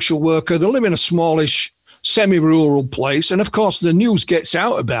wife's a social worker. They live in a smallish, semi-rural place, and of course the news gets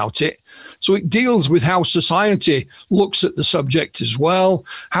out about it, so it deals with how society looks at the subject as well,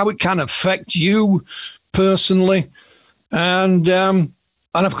 how it can affect you personally, and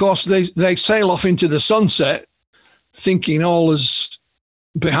of course they sail off into the sunset thinking all is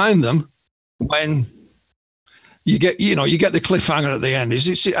behind them, when you get the cliffhanger at the end.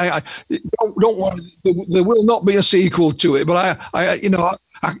 Don't worry, there will not be a sequel to it, but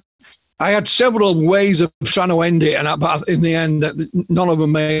I had several ways of trying to end it, but in the end, none of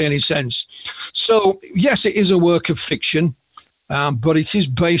them made any sense. So, yes, it is a work of fiction, but it is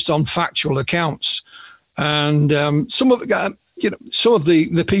based on factual accounts. And some of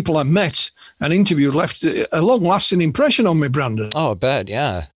the people I met and interviewed left a long-lasting impression on me, Brandon. Oh, I bet,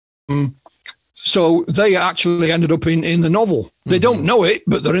 yeah. So they actually ended up in the novel. They don't know it,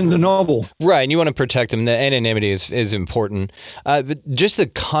 but they're in the novel. Right, and you want to protect them. The anonymity is important. But just the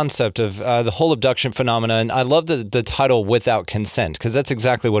concept of the whole abduction phenomenon, I love the title Without Consent, because that's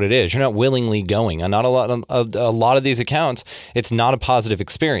exactly what it is. You're not willingly going. And not a lot of these accounts, it's not a positive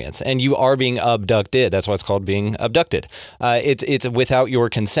experience. And you are being abducted. That's why it's called being abducted. It's without your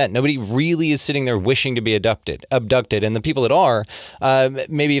consent. Nobody really is sitting there wishing to be abducted. And the people that are,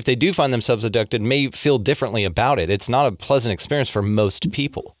 maybe if they do find themselves abducted, may feel differently about it. It's not a pleasant experience for most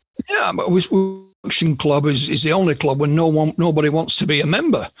people. Yeah, but Abduction Club is the only club where nobody wants to be a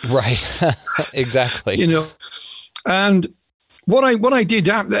member. Right. Exactly. And what I did,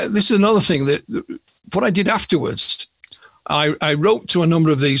 this is another thing, that what I did afterwards, I wrote to a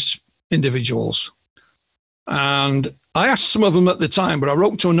number of these individuals, and I asked some of them at the time, but I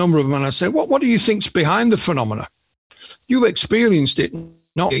wrote to a number of them and I said, what do you think's behind the phenomena? You've experienced it.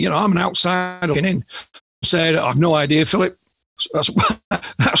 No, I'm an outsider looking in. Said, I've no idea, Philip.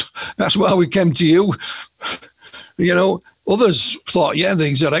 That's why we came to you. Others thought, yeah,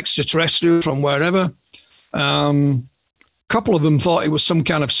 these are extraterrestrials from wherever. A couple of them thought it was some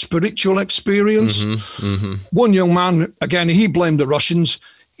kind of spiritual experience. One young man, again, he blamed the Russians.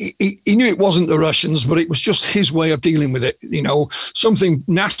 he knew it wasn't the Russians, but it was just his way of dealing with it. You know, something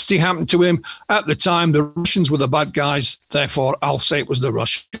nasty happened to him at the time. The Russians were the bad guys. Therefore, I'll say it was the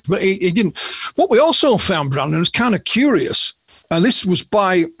Russians. But he didn't. What we also found, Brandon, was kind of curious, and this was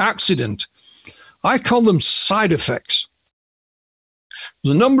by accident. I call them side effects.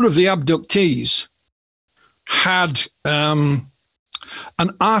 The number of the abductees had an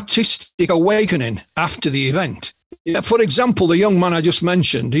artistic awakening after the event. Yeah, for example, the young man I just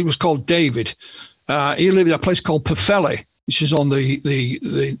mentioned, he was called David. He lived in a place called Pwllheli, which is on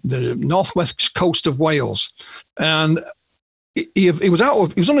the northwest coast of Wales. And he was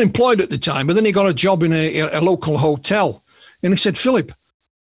unemployed at the time, but then he got a job in a local hotel. And he said, Philip,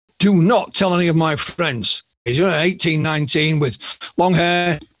 do not tell any of my friends. He's 18, 19 with long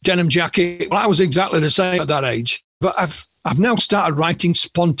hair, denim jacket. Well, I was exactly the same at that age. But I've now started writing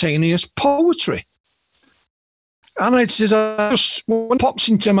spontaneous poetry. And it says, when it pops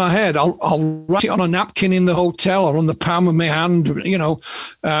into my head, I'll write it on a napkin in the hotel or on the palm of my hand. You know,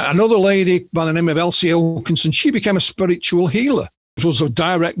 another lady by the name of Elsie Wilkinson, she became a spiritual healer. It was a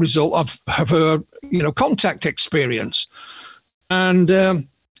direct result of her, contact experience. And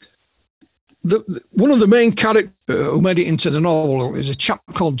one of the main characters who made it into the novel is a chap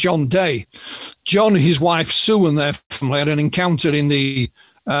called John Day. John, his wife Sue, and their family had an encounter in the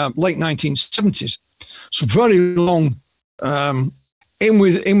late 1970s. So very long. In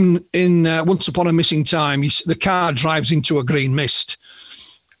Once Upon a Missing Time, the car drives into a green mist.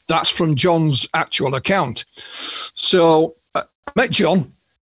 That's from John's actual account. So I met John,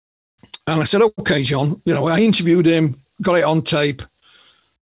 and I said, "Okay, John." I interviewed him, got it on tape.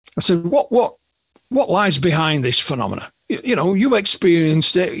 I said, "What lies behind this phenomena? You've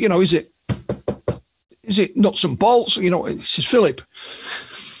experienced it. Is it nuts and bolts?" He says, "Philip."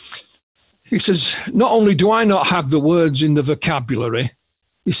 He says, "Not only do I not have the words in the vocabulary,"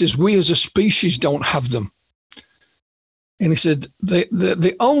 he says, "we as a species don't have them." And he said,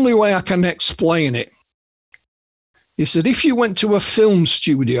 the only way I can explain it, he said, if you went to a film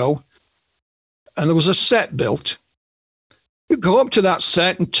studio and there was a set built, you go up to that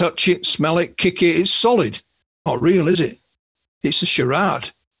set and touch it, smell it, kick it, it's solid. Not real, is it? It's a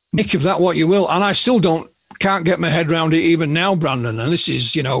charade. Make of that what you will. And I still can't get my head around it even now, Brandon. And this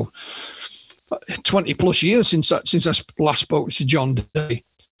is, 20 plus years since I last spoke to John Day.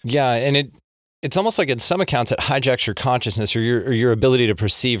 Yeah, and it's almost like in some accounts it hijacks your consciousness or your ability to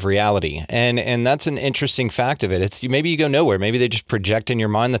perceive reality, and that's an interesting fact of it. It's maybe you go nowhere. Maybe they just project in your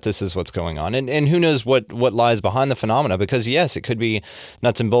mind that this is what's going on, and who knows what lies behind the phenomena? Because yes, it could be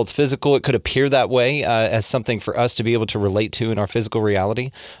nuts and bolts physical. It could appear that way as something for us to be able to relate to in our physical reality.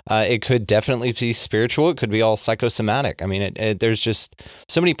 It could definitely be spiritual. It could be all psychosomatic. I mean, there's just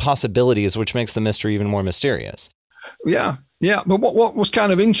so many possibilities, which makes the mystery even more mysterious. Yeah, but what was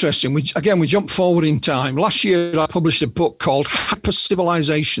kind of interesting, we jumped forward in time. Last year, I published a book called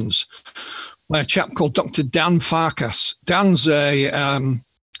Hypercivilizations by a chap called Dr. Dan Farkas. Dan's in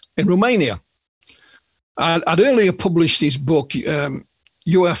Romania. I'd earlier published his book,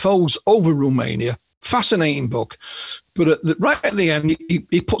 UFOs Over Romania. Fascinating book. But right at the end,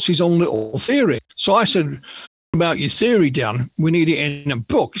 he puts his own little theory. So I said, about your theory, Dan, we need it in a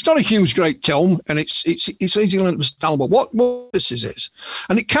book. It's not a huge, great tome, and it's easily understandable what this is.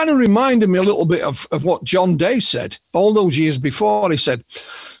 And it kind of reminded me a little bit of what John Day said all those years before. He said,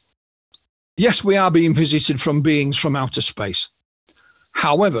 yes, we are being visited from beings from outer space.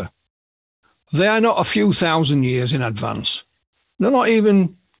 However, they are not a few thousand years in advance. They're not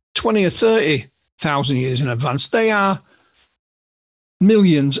even 20 or 30,000 years in advance. They are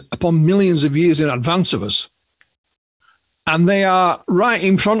millions upon millions of years in advance of us. And they are right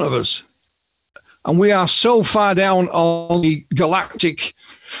in front of us. And we are so far down on the galactic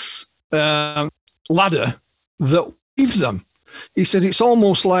ladder that we leave them. He said it's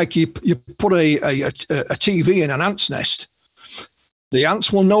almost like you put a TV in an ant's nest. The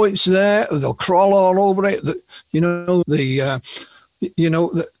ants will know it's there. They'll crawl all over it. And they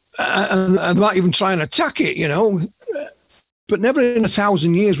might even try and attack it, But never in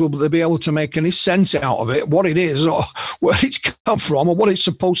 1,000 years will they be able to make any sense out of it, what it is or where it's come from or what it's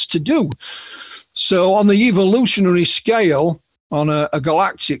supposed to do. So on the evolutionary scale, on a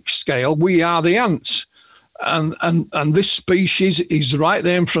galactic scale, we are the ants. And this species is right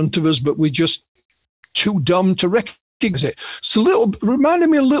there in front of us, but we're just too dumb to recognize it. So reminded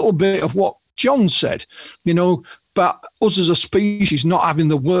me a little bit of what John said, but us as a species not having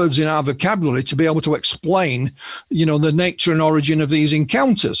the words in our vocabulary to be able to explain, the nature and origin of these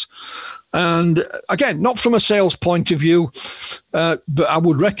encounters. And again, not from a sales point of view, but I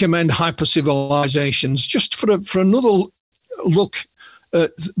would recommend Hypercivilizations just for another look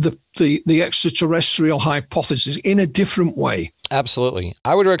the extraterrestrial hypothesis in a different way. Absolutely.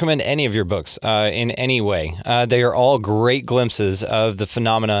 I would recommend any of your books in any way. They are all great glimpses of the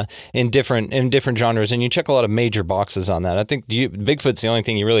phenomena in different genres, and you check a lot of major boxes on that. I think Bigfoot's the only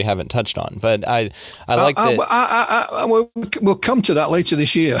thing you really haven't touched on, but I like that. We'll come to that later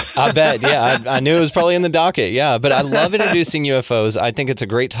this year. I bet. Yeah, I knew it was probably in the docket. Yeah, but I love introducing UFOs. I think it's a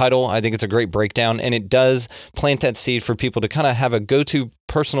great title. I think it's a great breakdown, and it does plant that seed for people to kind of have a go-to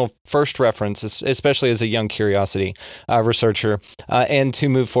personal first reference, especially as a young curiosity researcher, and to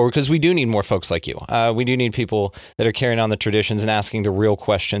move forward, because we do need more folks like you. We do need people that are carrying on the traditions and asking the real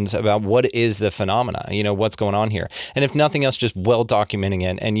questions about what is the phenomena, what's going on here. And if nothing else, just well documenting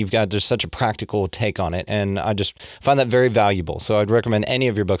it, and you've got just such a practical take on it. And I just find that very valuable. So I'd recommend any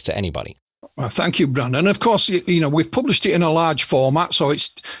of your books to anybody. Well, thank you, Brandon. Of course, we've published it in a large format, so it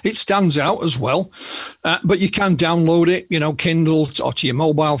stands out as well. But you can download it, Kindle or to your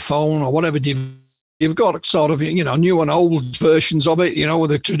mobile phone or whatever you've got. Sort of, new and old versions of it,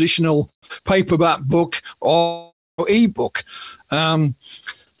 with a traditional paperback book or ebook. And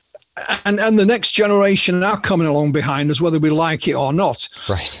the next generation are coming along behind us, whether we like it or not.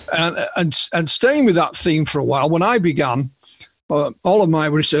 Right. And staying with that theme for a while, when I began, all of my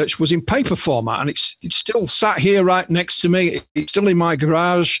research was in paper format, and it's still sat here right next to me. It's still in my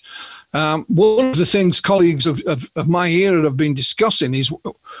garage. One of the things colleagues of my era have been discussing is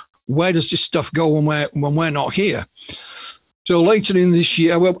where does this stuff go when we're not here? So later in this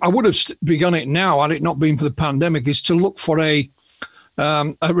year, I would have begun it now had it not been for the pandemic, is to look for a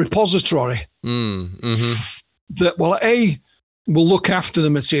repository that will look after the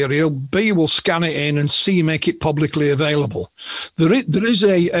material, B, will scan it in, and C, make it publicly available. There is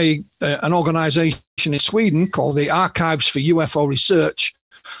an organization in Sweden called the Archives for UFO Research,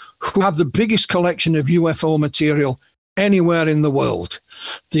 who have the biggest collection of UFO material anywhere in the world.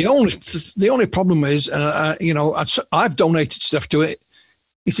 The only problem is, I've donated stuff to it,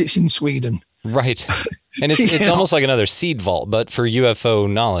 it's in Sweden. Right. And it's almost like another seed vault, but for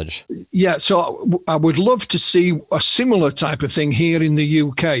UFO knowledge. Yeah, so I would love to see a similar type of thing here in the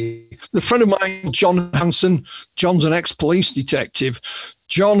UK. A friend of mine, John Hanson, John's an ex-police detective.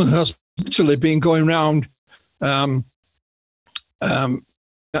 John has literally been going around the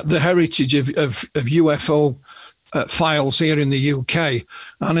heritage of UFO files here in the UK.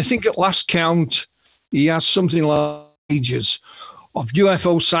 And I think at last count, he has something like pages of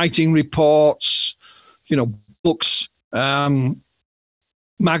UFO sighting reports, books,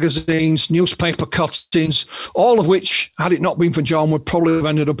 magazines, newspaper cuttings, all of which, had it not been for John, would probably have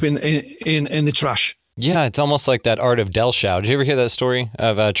ended up in the trash. Yeah, it's almost like that art of Delshow. Did you ever hear that story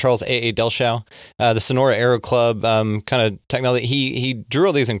of Charles A.A. Delshow? The Sonora Aero Club kind of technology. He drew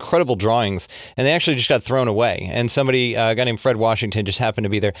all these incredible drawings, and they actually just got thrown away. And somebody, a guy named Fred Washington, just happened to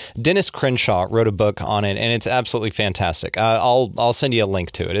be there. Dennis Crenshaw wrote a book on it, and it's absolutely fantastic. I'll send you a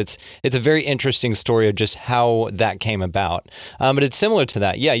link to it. It's a very interesting story of just how that came about. But it's similar to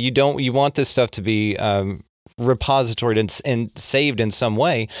that. Yeah, you want this stuff to be repository and saved in some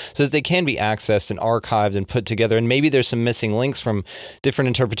way so that they can be accessed and archived and put together. And maybe there's some missing links from different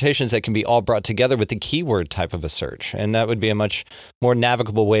interpretations that can be all brought together with the keyword type of a search. And that would be a much more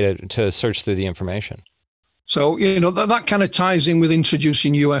navigable way to search through the information. So, that kind of ties in with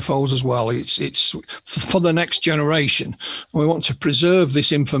introducing UFOs as well. It's for the next generation. We want to preserve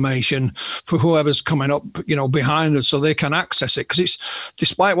this information for whoever's coming up, behind us, so they can access it. Because it's,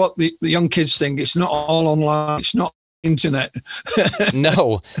 despite what the young kids think, it's not all online. It's not internet.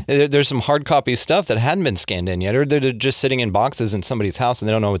 No, there's some hard copy stuff that hadn't been scanned in yet, or they're just sitting in boxes in somebody's house and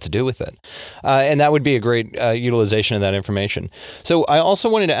they don't know what to do with it. And that would be a great utilization of that information. So I also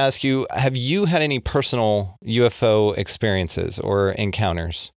wanted to ask you, have you had any personal UFO experiences or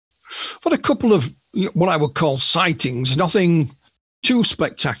encounters? But a couple of what I would call sightings, nothing too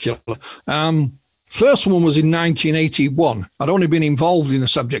spectacular. First one was in 1981. I'd only been involved in the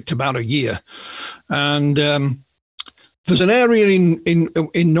subject about a year. And there's an area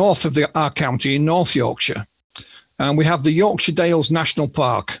in north of our county, in North Yorkshire, and we have the Yorkshire Dales National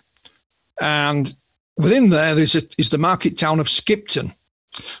Park. And within there is the market town of Skipton.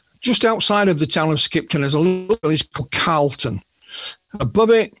 Just outside of the town of Skipton is a little village called Carlton. Above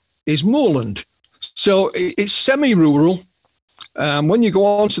it is moorland. So it's semi-rural. When you go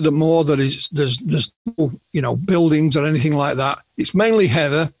on to the moor, there's no buildings or anything like that. It's mainly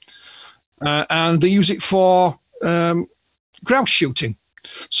heather, and they use it for grouse shooting.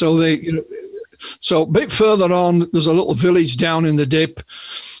 So so a bit further on, there's a little village down in the dip.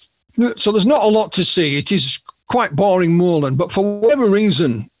 So there's not a lot to see. It is quite boring moorland, but for whatever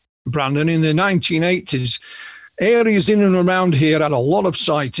reason, Brandon, in the 1980s, areas in and around here had a lot of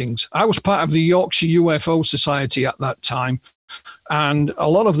sightings. I was part of the Yorkshire UFO Society at that time, and a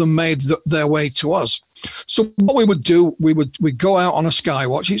lot of them made their way to us. So what we would do, we'd go out on a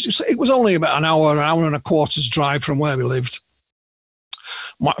Skywatch. It was only about an hour and a quarter's drive from where we lived.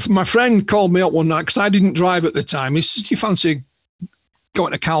 My friend called me up one night because I didn't drive at the time. He says, "Do you fancy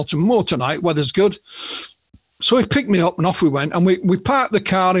going to Carlton Moor tonight? Weather's good." So he picked me up and off we went. And we parked the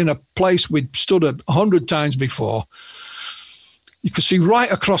car in a place we'd stood 100 times before. You could see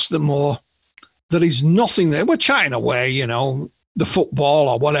right across the moor. There is nothing there. We're chatting away, the football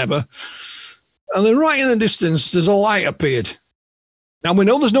or whatever. And then right in the distance, there's a light appeared. Now we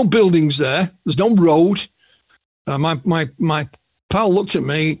know there's no buildings there. There's no road. My pal looked at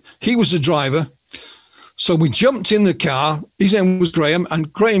me. He was the driver. So we jumped in the car. His name was Graham,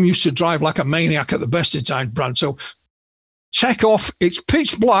 and Graham used to drive like a maniac at the best of times, Brad. So check off. It's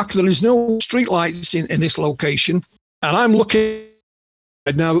pitch black. There is no street lights in this location. And I'm looking.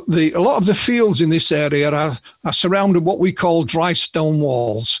 Now, a lot of the fields in this area are surrounded what we call dry stone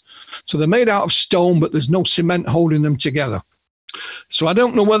walls. So they're made out of stone, but there's no cement holding them together. So I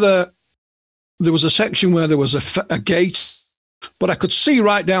don't know whether there was a section where there was a gate, but I could see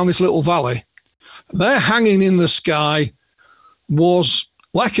right down this little valley. There, hanging in the sky, was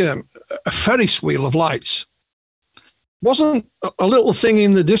like a Ferris wheel of lights. It wasn't a little thing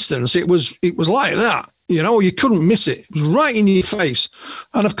in the distance. It was like that. You couldn't miss it. It was right in your face.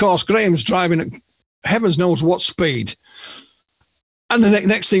 And of course, Graham's driving at heavens knows what speed. And the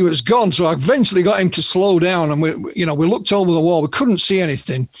next thing was gone. So I eventually got him to slow down, and we looked over the wall. We couldn't see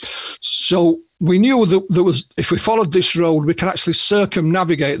anything. So we knew that there was, if we followed this road, we could actually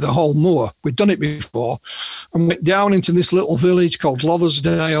circumnavigate the whole moor. We'd done it before, and went down into this little village called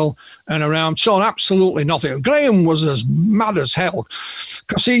Lothersdale and around. Saw absolutely nothing. And Graham was as mad as hell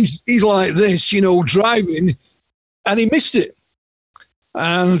because he's like this, driving, and he missed it.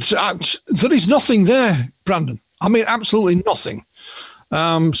 And there is nothing there, Brandon. I mean, absolutely nothing.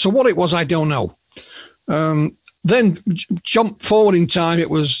 So what it was, I don't know. Then jump forward in time. It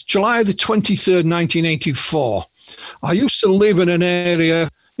was July the 23rd, 1984. I used to live in an area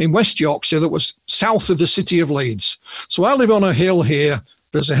in West Yorkshire that was south of the city of Leeds. So I live on a hill here.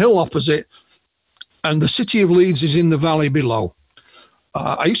 There's a hill opposite, and the city of Leeds is in the valley below.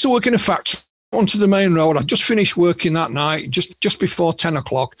 I used to work in a factory onto the main road. I just finished working that night, just before 10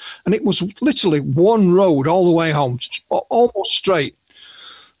 o'clock, and it was literally one road all the way home, almost straight.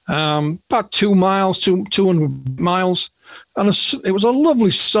 About 2 miles, 200 miles. And it was a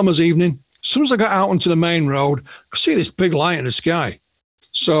lovely summer's evening. As soon as I got out onto the main road, I could see this big light in the sky.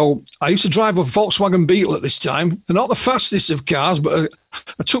 So I used to drive a Volkswagen Beetle at this time. They're not the fastest of cars, but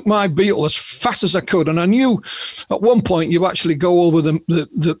I took my Beetle as fast as I could. And I knew at one point you actually go over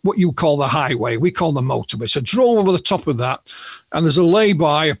the what you call the highway. We call the motorway. So I drove over the top of that, and there's a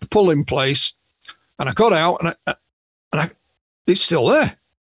lay-by, a pull-in place. And I got out, and it's still there.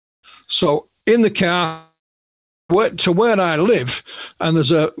 So in the car to where I live, and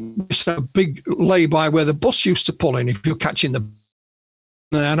there's a big lay-by where the bus used to pull in if you're catching the.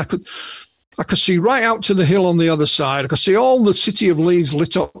 And I could see right out to the hill on the other side. I could see all the city of Leeds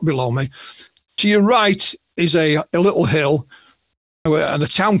lit up below me. To your right is a little hill, and the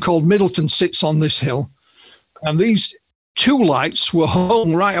town called Middleton sits on this hill. And these two lights were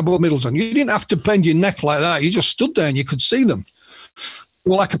hung right above Middleton. You didn't have to bend your neck like that. You just stood there and you could see them.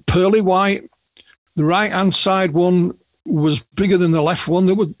 They were like a pearly white. The right-hand side one was bigger than the left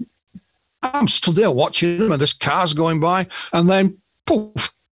one. I'm stood there watching them, and there's cars going by, and then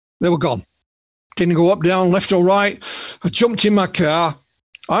poof, they were gone. Didn't go up, down, left or right. I jumped in my car.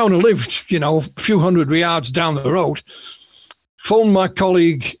 I only lived, a few hundred yards down the road. Phoned my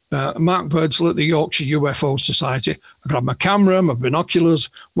colleague, Mark Birdsall at the Yorkshire UFO Society. I grabbed my camera, my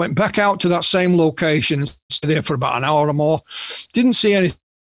binoculars, went back out to that same location and stayed there for about an hour or more. Didn't see anything.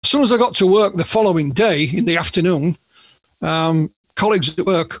 As soon as I got to work the following day in the afternoon, colleagues at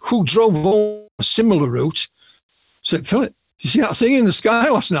work who drove on a similar route said, "Philip, you see that thing in the sky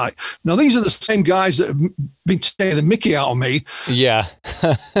last night?" Now, these are the same guys that have been taking the mickey out of me. Yeah.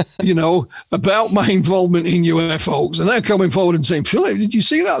 About my involvement in UFOs. And they're coming forward and saying, "Philip, did you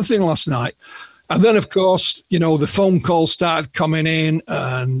see that thing last night?" And then, of course, the phone calls started coming in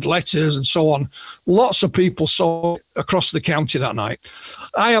and letters and so on. Lots of people saw it across the county that night.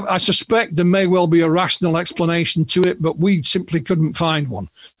 I suspect there may well be a rational explanation to it, but we simply couldn't find one.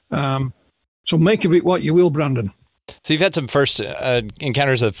 So make of it what you will, Brandon. So you've had some first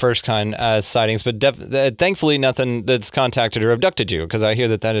encounters of first kind sightings, but thankfully nothing that's contacted or abducted you, because I hear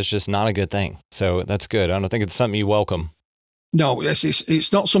that is just not a good thing. So that's good. I don't think it's something you welcome. No,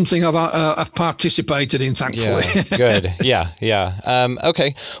 it's not something I've participated in, thankfully. Yeah, good. Yeah.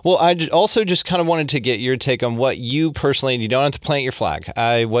 Okay. Well, I also just kind of wanted to get your take on what you personally, you don't have to plant your flag,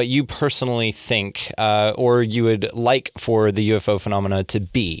 what you personally think or you would like for the UFO phenomena to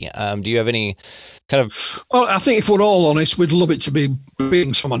be. Do you have any kind of... Well, I think if we're all honest, we'd love it to be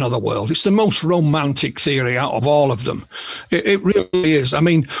beings from another world. It's the most romantic theory out of all of them. It really is. I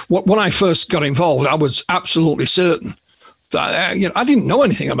mean, when I first got involved, I was absolutely certain. I didn't know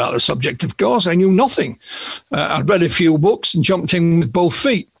anything about the subject, of course. I knew nothing. I'd read a few books and jumped in with both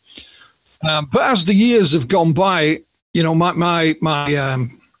feet. But as the years have gone by, my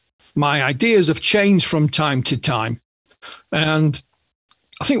ideas have changed from time to time. And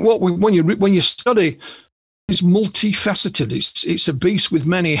I think when you study, it's multifaceted. It's a beast with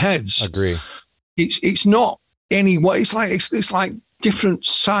many heads. Agree. It's not any way. It's like different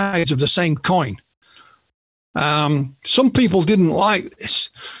sides of the same coin. Some people didn't like this.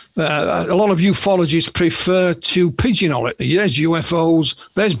 A lot of ufologists prefer to pigeonhole it. There's UFOs,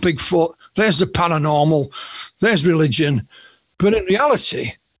 there's Bigfoot, there's the paranormal, there's religion. But in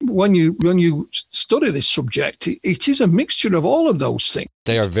reality, when you study this subject, it is a mixture of all of those things.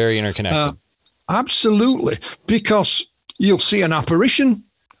 They are very interconnected. Absolutely. Because you'll see an apparition,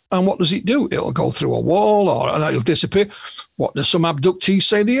 and what does it do? It'll go through a wall or it'll disappear. What do some abductees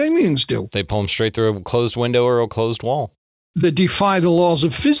say the aliens do? They pull them straight through a closed window or a closed wall. They defy the laws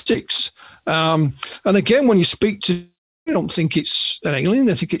of physics. And again, when you speak to, I don't think it's an alien.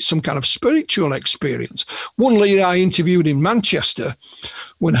 I think it's some kind of spiritual experience. One lady I interviewed in Manchester,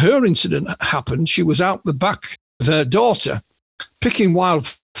 when her incident happened, she was out the back with her daughter picking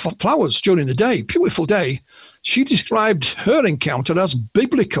wild flowers during the day, beautiful day. She described her encounter as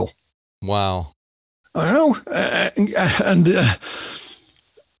biblical. Wow. I know.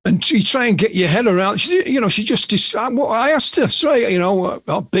 And you try and get your head around, she just, I asked her,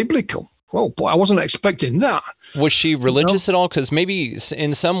 biblical. Well, boy, I wasn't expecting that. Was she religious at all? Because maybe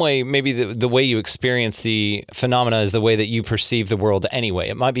in some way, maybe the way you experience the phenomena is the way that you perceive the world anyway.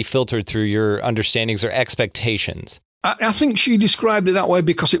 It might be filtered through your understandings or expectations. I think she described it that way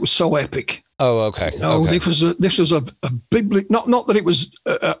because it was so epic. Oh, okay. Okay. This was a biblical, not that it was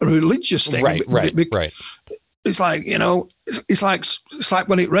a religious thing. Right. It's like, it's like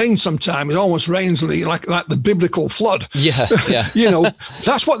when it rains sometimes, it almost rains like the biblical flood. Yeah. I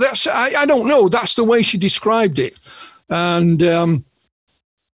don't know. That's the way she described it. And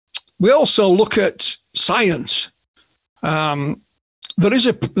we also look at science. There is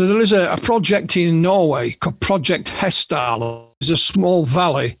a project in Norway called Project Hessdalen. It's a small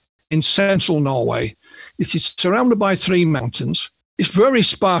valley in central Norway. It is surrounded by 3 mountains. It's very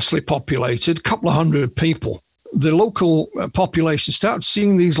sparsely populated, a couple of hundred people. The local population started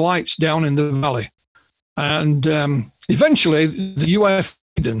seeing these lights down in the valley. And eventually, the UF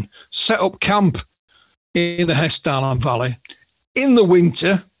set up camp in the Hessdalen Valley in the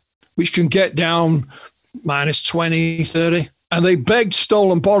winter, which can get down minus 20, 30. And they begged,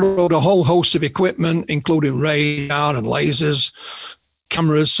 stole, and borrowed a whole host of equipment, including radar and lasers,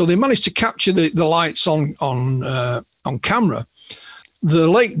 cameras. So they managed to capture the lights on camera. The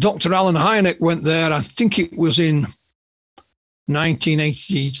late Dr. Alan Hynek went there, I think it was in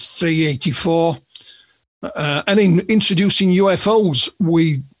 1983, 84. And in introducing UFOs,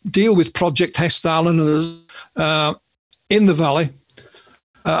 we deal with Project Hessdalen in the valley.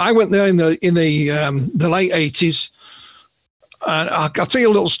 I went there in the late 80s. And I'll tell you a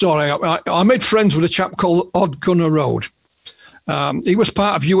little story. I made friends with a chap called Odd Gunnar Road. He was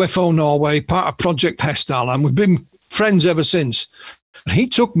part of UFO Norway, part of Project Hessdalen, and we've been friends ever since. He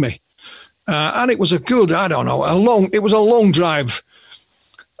took me, and it was it was a long drive,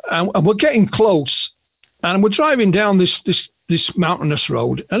 and we're getting close, and we're driving down this mountainous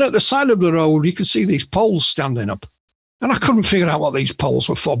road, and at the side of the road you can see these poles standing up. And I couldn't figure out what these poles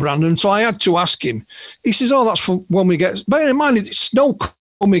were for, Brandon. So I had to ask him. He says, that's for when we get, bear in mind, it's snow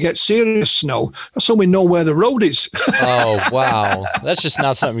when we get serious snow. That's so we know where the road is. Oh, wow. That's just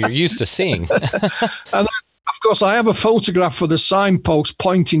not something you're used to seeing. And of course, I have a photograph for the signpost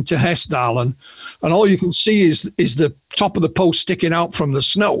pointing to Hessdalen. And all you can see is the top of the post sticking out from the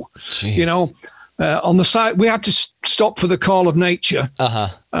snow. Jeez. On the side, we had to stop for the call of nature. Uh-huh.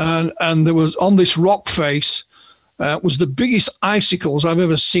 And there was, on this rock face, was the biggest icicles I've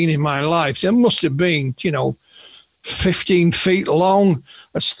ever seen in my life. They must have been, 15 feet long,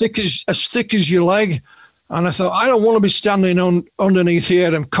 as thick as your leg. And I thought, I don't want to be standing underneath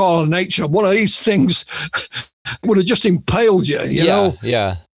here and call nature. One of these things would have just impaled you, you know?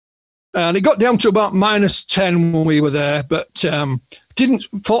 Yeah. And it got down to about -10 when we were there, but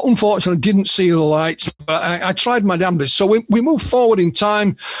unfortunately didn't see the lights. But I tried my damnedest. So we moved forward in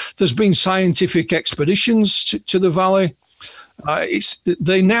time. There's been scientific expeditions to the valley.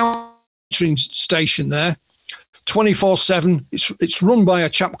 They now train station there, 24/7. It's run by a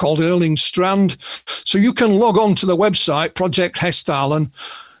chap called Erling Strand. So you can log on to the website Project Hestalen.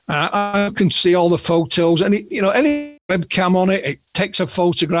 I can see all the photos, and any webcam on it. It takes a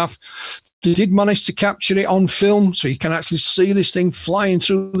photograph. They did manage to capture it on film, so you can actually see this thing flying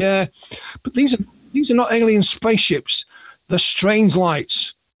through the air. But these are not alien spaceships. They're strange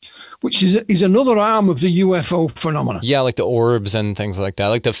lights, which is another arm of the UFO phenomenon. Yeah, like the orbs and things like that,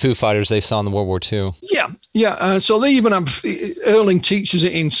 like the Foo Fighters they saw in the World War II. Yeah. So they even have, Erling teaches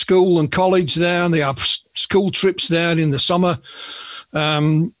it in school and college there, and they have school trips there in the summer.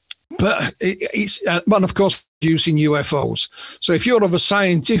 But it's of course, using UFOs. So if you're of a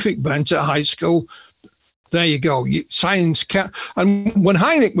scientific bent at high school, there you go. Science and when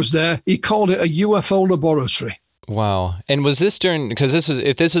Hynek was there, he called it a UFO laboratory. Wow. And was this during, because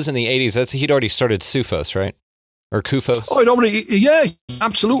if this was in the 80s, he'd already started CUFOS, right? Or CUFOS? Oh, yeah,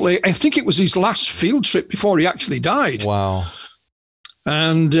 absolutely. I think it was his last field trip before he actually died. Wow.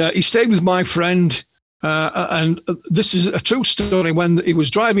 And he stayed with my friend. And this is a true story. When he was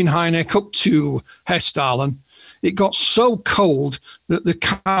driving Hynek up to Hestalen, it got so cold that the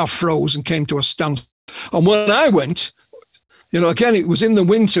car froze and came to a standstill. And when I went, again, it was in the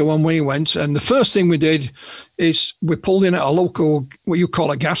winter when we went. And the first thing we did is we pulled in at a local, what you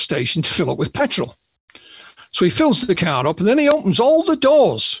call a gas station, to fill up with petrol. So he fills the car up and then he opens all the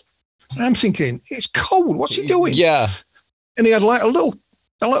doors. And I'm thinking, it's cold. What's he doing? Yeah. And he had like a little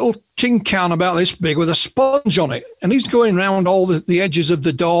tin can about this big with a sponge on it, and he's going around all the edges of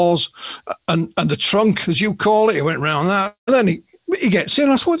the doors and the trunk, as you call it. He went around that, and then he gets in.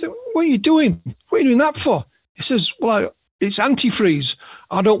 I said, what are you doing? What are you doing that for? He says, well, it's antifreeze.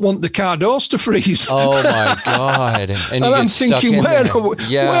 I don't want the car doors to freeze. Oh my God. And I'm thinking, where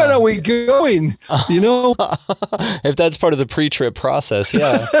are we going? If that's part of the pre-trip process,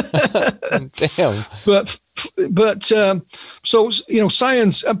 yeah. Damn. But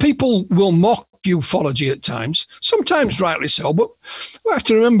science, and people will mock ufology at times, sometimes rightly so, but we have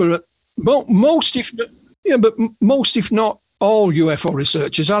to remember that most, if not all UFO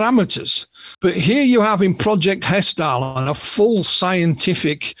researchers are amateurs. But here you have in Project Hestalen a full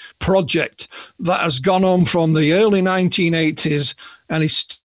scientific project that has gone on from the early 1980s and is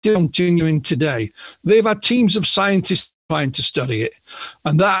still continuing today. They've had teams of scientists trying to study it.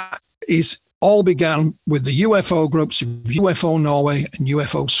 And that is all began with the UFO groups of UFO Norway and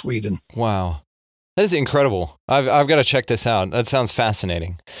UFO Sweden. Wow. That is incredible. I've got to check this out. That sounds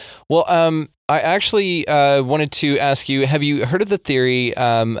fascinating. Well, I actually wanted to ask you, have you heard of the theory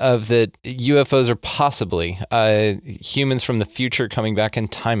of that UFOs are possibly humans from the future coming back in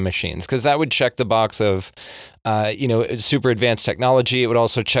time machines? Because that would check the box of, super advanced technology. It would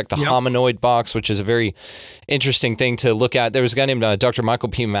also check the hominoid box, which is a very interesting thing to look at. There was a guy named Dr. Michael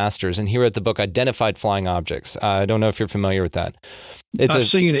P. Masters, and he wrote the book Identified Flying Objects. I don't know if you're familiar with that. I've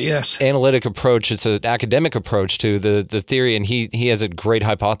seen it, yes. Analytic approach. It's an academic approach to the theory, and he has a great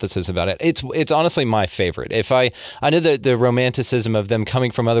hypothesis about it. It's honestly my favorite. I know the romanticism of them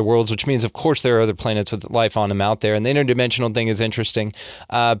coming from other worlds, which means of course there are other planets with life on them out there, and the interdimensional thing is interesting.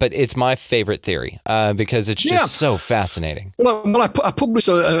 But it's my favorite theory because it's just so fascinating. Well, I published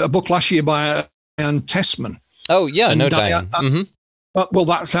a book last year by Diane Tessman. Oh yeah, no Diane. Well,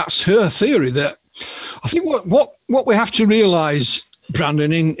 that's her theory. That I think what we have to realize,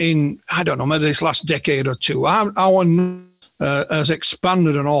 Brandon, in I don't know, maybe this last decade or two, our has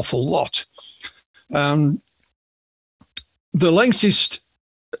expanded an awful lot. The latest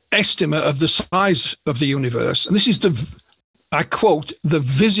estimate of the size of the universe, and this is I quote, the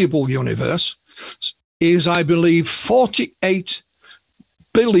visible universe, is, I believe, 48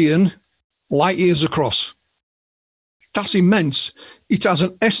 billion light years across. That's immense. It has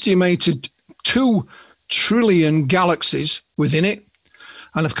an estimated 2 trillion galaxies within it.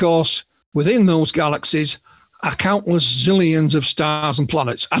 And of course, within those galaxies are countless zillions of stars and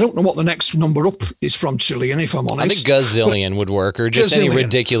planets. I don't know what the next number up is from trillion, if I'm honest. I think gazillion would work, or just any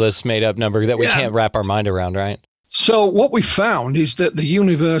ridiculous made-up number that we can't wrap our mind around, right? So what we found is that the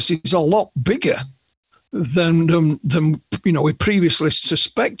universe is a lot bigger than we previously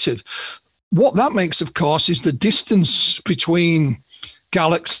suspected. What that makes, of course, is the distance between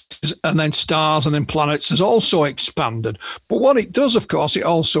galaxies and then stars and then planets has also expanded. But what it does, of course, it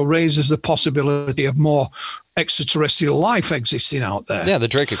also raises the possibility of more extraterrestrial life existing out there. Yeah, the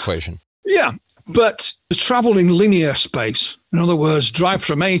Drake equation. Yeah, but to travel in linear space, in other words, drive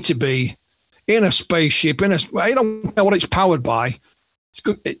from A to B in a spaceship, I don't know what it's powered by.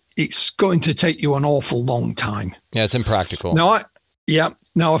 It's going to take you an awful long time. Yeah, it's impractical.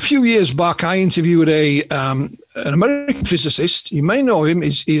 Now, a few years back, I interviewed an American physicist. You may know him.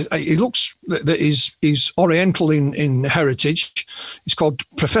 He looks that he's Oriental in heritage. He's called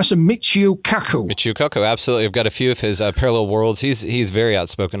Professor Michio Kaku. Michio Kaku, absolutely. I've got a few of his parallel worlds. He's very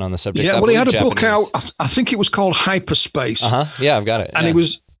outspoken on the subject. Yeah, well, he had a book out. I think it was called Hyperspace. Yeah, I've got it. And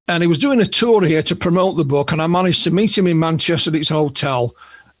he was doing a tour here to promote the book, and I managed to meet him in Manchester at his hotel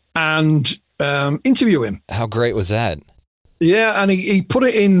and interview him. How great was that? Yeah, and he put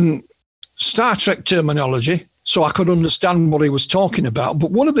it in Star Trek terminology so I could understand what he was talking about. But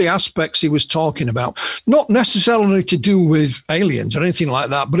one of the aspects he was talking about, not necessarily to do with aliens or anything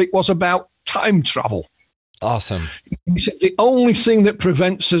like that, but it was about time travel. Awesome. He said the only thing that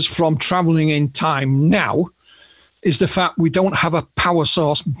prevents us from traveling in time now is the fact we don't have a power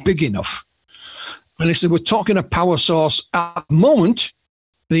source big enough. And he said, we're talking a power source at the moment,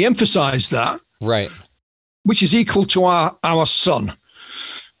 and he emphasized that. Right. Which is equal to our sun.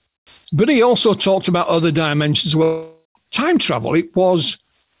 But he also talked about other dimensions where time travel, it was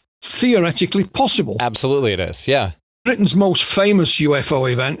theoretically possible. Absolutely it is, yeah. Britain's most famous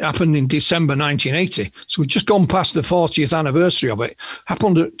UFO event happened in December 1980. So we've just gone past the 40th anniversary of it.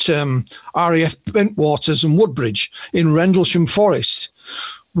 Happened at RAF Bentwaters and Woodbridge in Rendlesham Forest.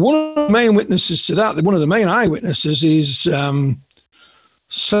 One of the main witnesses to that, one of the main eyewitnesses is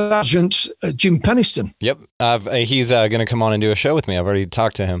Sergeant Jim Penniston. Yep. He's going to come on and do a show with me. I've already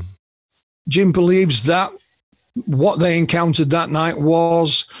talked to him. Jim believes that what they encountered that night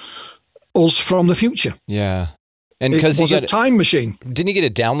was us from the future. Yeah. And it was a time machine. Didn't he get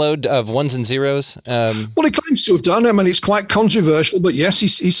a download of ones and zeros? Well, he claims to have done. I mean, it's quite controversial, but yes,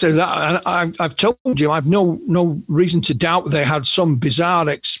 he said that. And I've told you, I've no reason to doubt they had some bizarre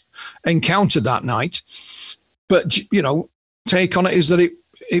encounter that night. But, take on it is that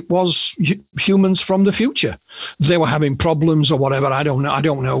it was humans from the future. They were having problems or whatever. I don't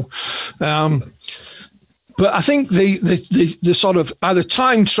know. But I think the sort of either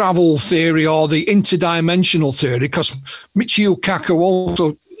time travel theory or the interdimensional theory, because Michio Kaku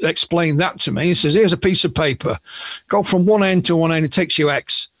also explained that to me. He says, here's a piece of paper. Go from one end to one end, it takes you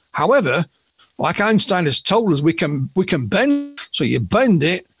X. However, like Einstein has told us, we can bend. So you bend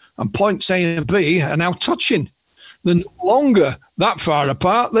it and points A and B are now touching. They're no longer that far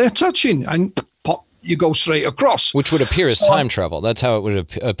apart, they're touching, and pop, you go straight across. Which would appear as time travel. That's how it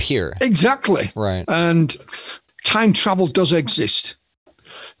would appear. Exactly. Right. And time travel does exist.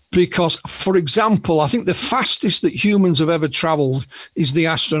 Because, for example, I think the fastest that humans have ever traveled is the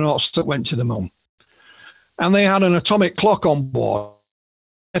astronauts that went to the moon. And they had an atomic clock on board.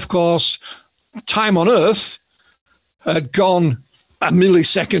 Of course, time on Earth had gone a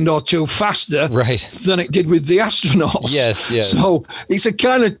millisecond or two faster than it did with the astronauts. Yes. So it's a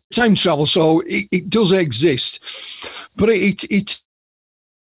kind of time travel. So it does exist, but it's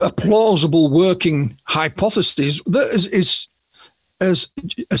a plausible working hypothesis that is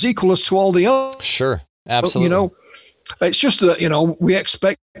as equal as to all the others. Sure, absolutely. It's just that we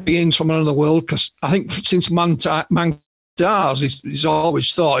expect beings from another world, because I think since man stars, he's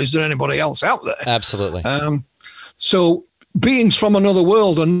always thought, is there anybody else out there? Absolutely. So beings from another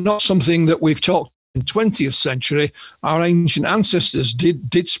world are not something that we've talked in the 20th century. Our ancient ancestors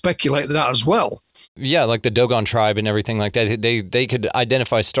did speculate that as well. Yeah, like the Dogon tribe and everything like that. They could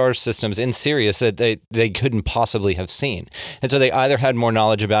identify star systems in Sirius that they couldn't possibly have seen. And so they either had more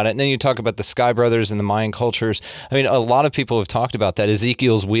knowledge about it. And then you talk about the Sky Brothers and the Mayan cultures. I mean, a lot of people have talked about that.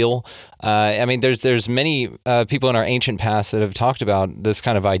 Ezekiel's wheel. I mean, there's many people in our ancient past that have talked about this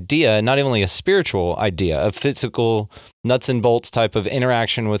kind of idea, not only a spiritual idea, a physical nuts and bolts type of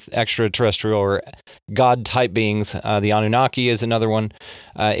interaction with extraterrestrial or God-type beings. The Anunnaki is another one.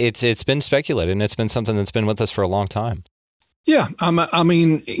 It's been speculated, and it's been something that's been with us for a long time. Yeah, I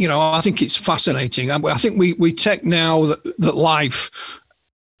mean, I think it's fascinating. I think we take now that life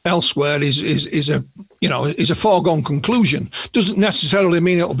elsewhere is a foregone conclusion. Doesn't necessarily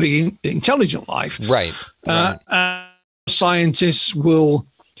mean it'll be intelligent life. Right. And scientists will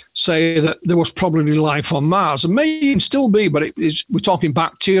say that there was probably life on Mars, and may still be, but we're talking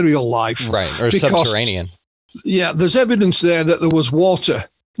bacterial life, right, or subterranean. Yeah, there's evidence there that there was water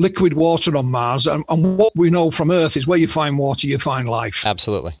liquid water on Mars, and what we know from Earth is where you find water, you find life.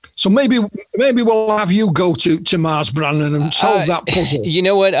 Absolutely. So maybe we'll have you go to Mars, Brandon, and solve that puzzle. You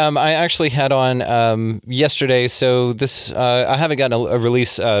know what? I actually had on yesterday. So this I haven't gotten a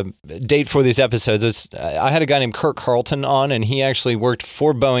release date for these episodes. I had a guy named Kirk Carlton on, and he actually worked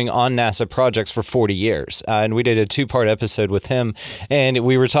for Boeing on NASA projects for 40 years, and we did a 2-part episode with him, and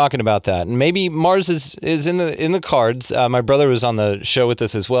we were talking about that. And maybe Mars is in the cards. My brother was on the show with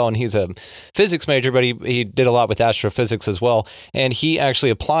us as well, and he's a physics major, but he did a lot with astrophysics as well, and he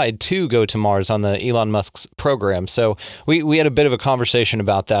actually applied to go to Mars on the Elon Musk's program. So we had a bit of a conversation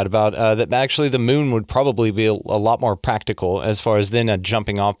about that, that actually the moon would probably be a lot more practical as far as then a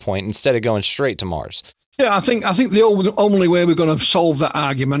jumping off point instead of going straight to Mars. Yeah, I think the only way we're going to solve that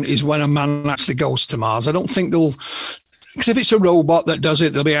argument is when a man actually goes to Mars. I don't think because if it's a robot that does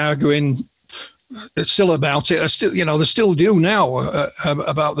it, they'll be arguing still about it. They still do now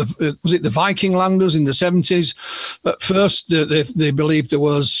about was it the Viking landers in the 70s? At first, they believed there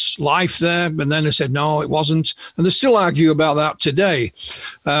was life there, and then they said no, it wasn't, and they still argue about that today.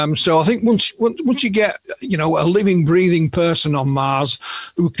 So I think once you get a living, breathing person on Mars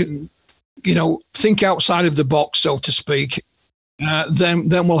who can think outside of the box, so to speak, then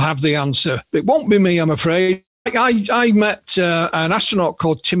we'll have the answer. It won't be me, I'm afraid. I met an astronaut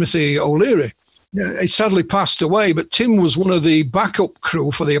called Timothy O'Leary. He sadly passed away, but Tim was one of the backup crew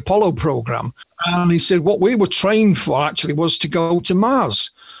for the Apollo program. And he said what we were trained for actually was to go to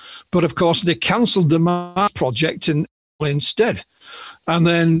Mars. But of course, they cancelled the Mars project instead. And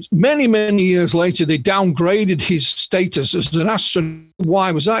then many, many years later, they downgraded his status as an astronaut.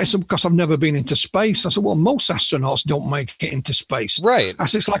 Why was that? I said, because I've never been into space. I said, well, most astronauts don't make it into space. Right. I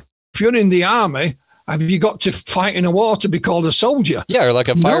said, it's like if you're in the army, have you got to fight in a war to be called a soldier? Yeah, or like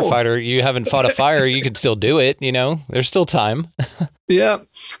a firefighter. You haven't fought a fire, you could still do it, There's still time. Yeah.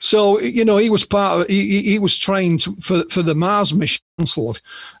 So, he was part of, he was trained for the Mars mission cancelled,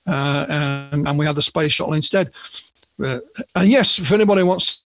 and we had the space shuttle instead. And yes, if anybody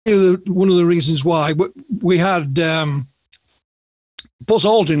wants to hear one of the reasons why, we had Buzz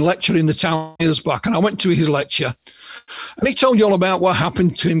Aldrin lecture in the town years back, and I went to his lecture, and he told you all about what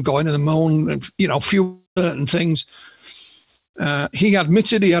happened to him going to the moon, and a few certain things. He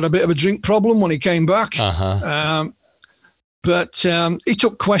admitted he had a bit of a drink problem when he came back, but he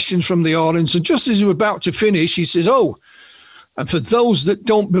took questions from the audience, and just as he was about to finish, he says, "Oh, and for those that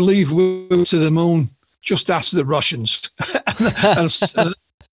don't believe we went to the moon, just ask the Russians." and see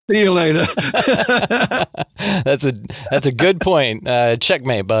you later. That's a good point.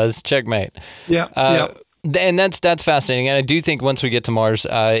 Checkmate, Buzz. Checkmate. Yeah. And that's fascinating. And I do think once we get to Mars,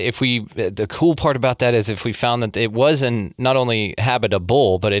 the cool part about that is if we found that it wasn't not only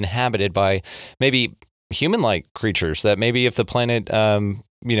habitable, but inhabited by maybe human-like creatures, that maybe if the planet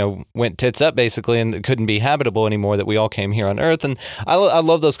went tits up basically and couldn't be habitable anymore, that we all came here on Earth. And I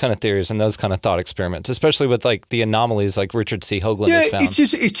love those kind of theories and those kind of thought experiments, especially with like the anomalies like Richard C. Hoagland has found.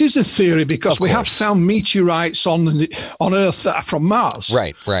 It is a theory because we have found meteorites on Earth that are from Mars.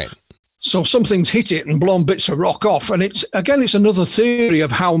 Right. So something's hit it and blown bits of rock off. And it's another theory of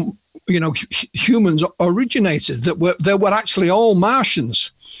how, humans originated, that they were actually all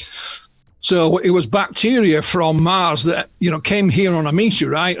Martians. So it was bacteria from Mars that, came here on a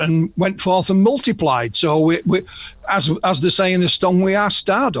meteorite and went forth and multiplied. So we as they say in the Stone, we are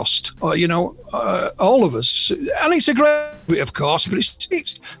stardust, all of us. And it's a great bit, of course, but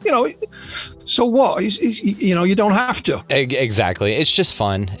it's so what? You don't have to. Exactly. It's just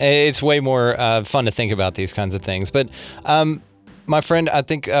fun. It's way more fun to think about these kinds of things. But my friend, I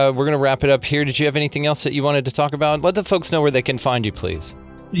think we're going to wrap it up here. Did you have anything else that you wanted to talk about? Let the folks know where they can find you, please.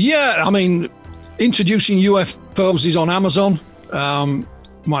 Yeah, I mean, Introducing UFOs is on Amazon.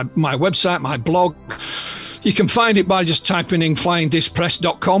 My website, my blog. You can find it by just typing in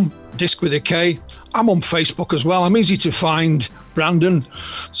flyingdiscpress.com, disc with a K. I'm on Facebook as well. I'm easy to find, Brandon.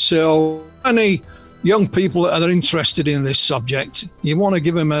 So any young people that are interested in this subject, you want to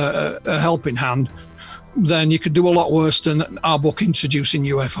give them a helping hand, then you could do a lot worse than our book, Introducing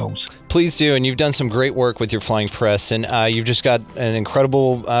UFOs. Please do, and you've done some great work with your Flying Press, and you've just got an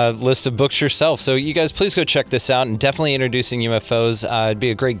incredible list of books yourself. So you guys, please go check this out, and definitely Introducing UFOs. It'd be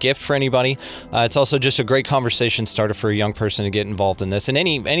a great gift for anybody. It's also just a great conversation starter for a young person to get involved in this, and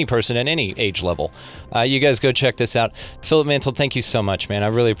any person at any age level. You guys go check this out. Philip Mantle, thank you so much, man. I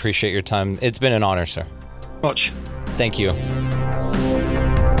really appreciate your time. It's been an honor, sir. Much. Thank you.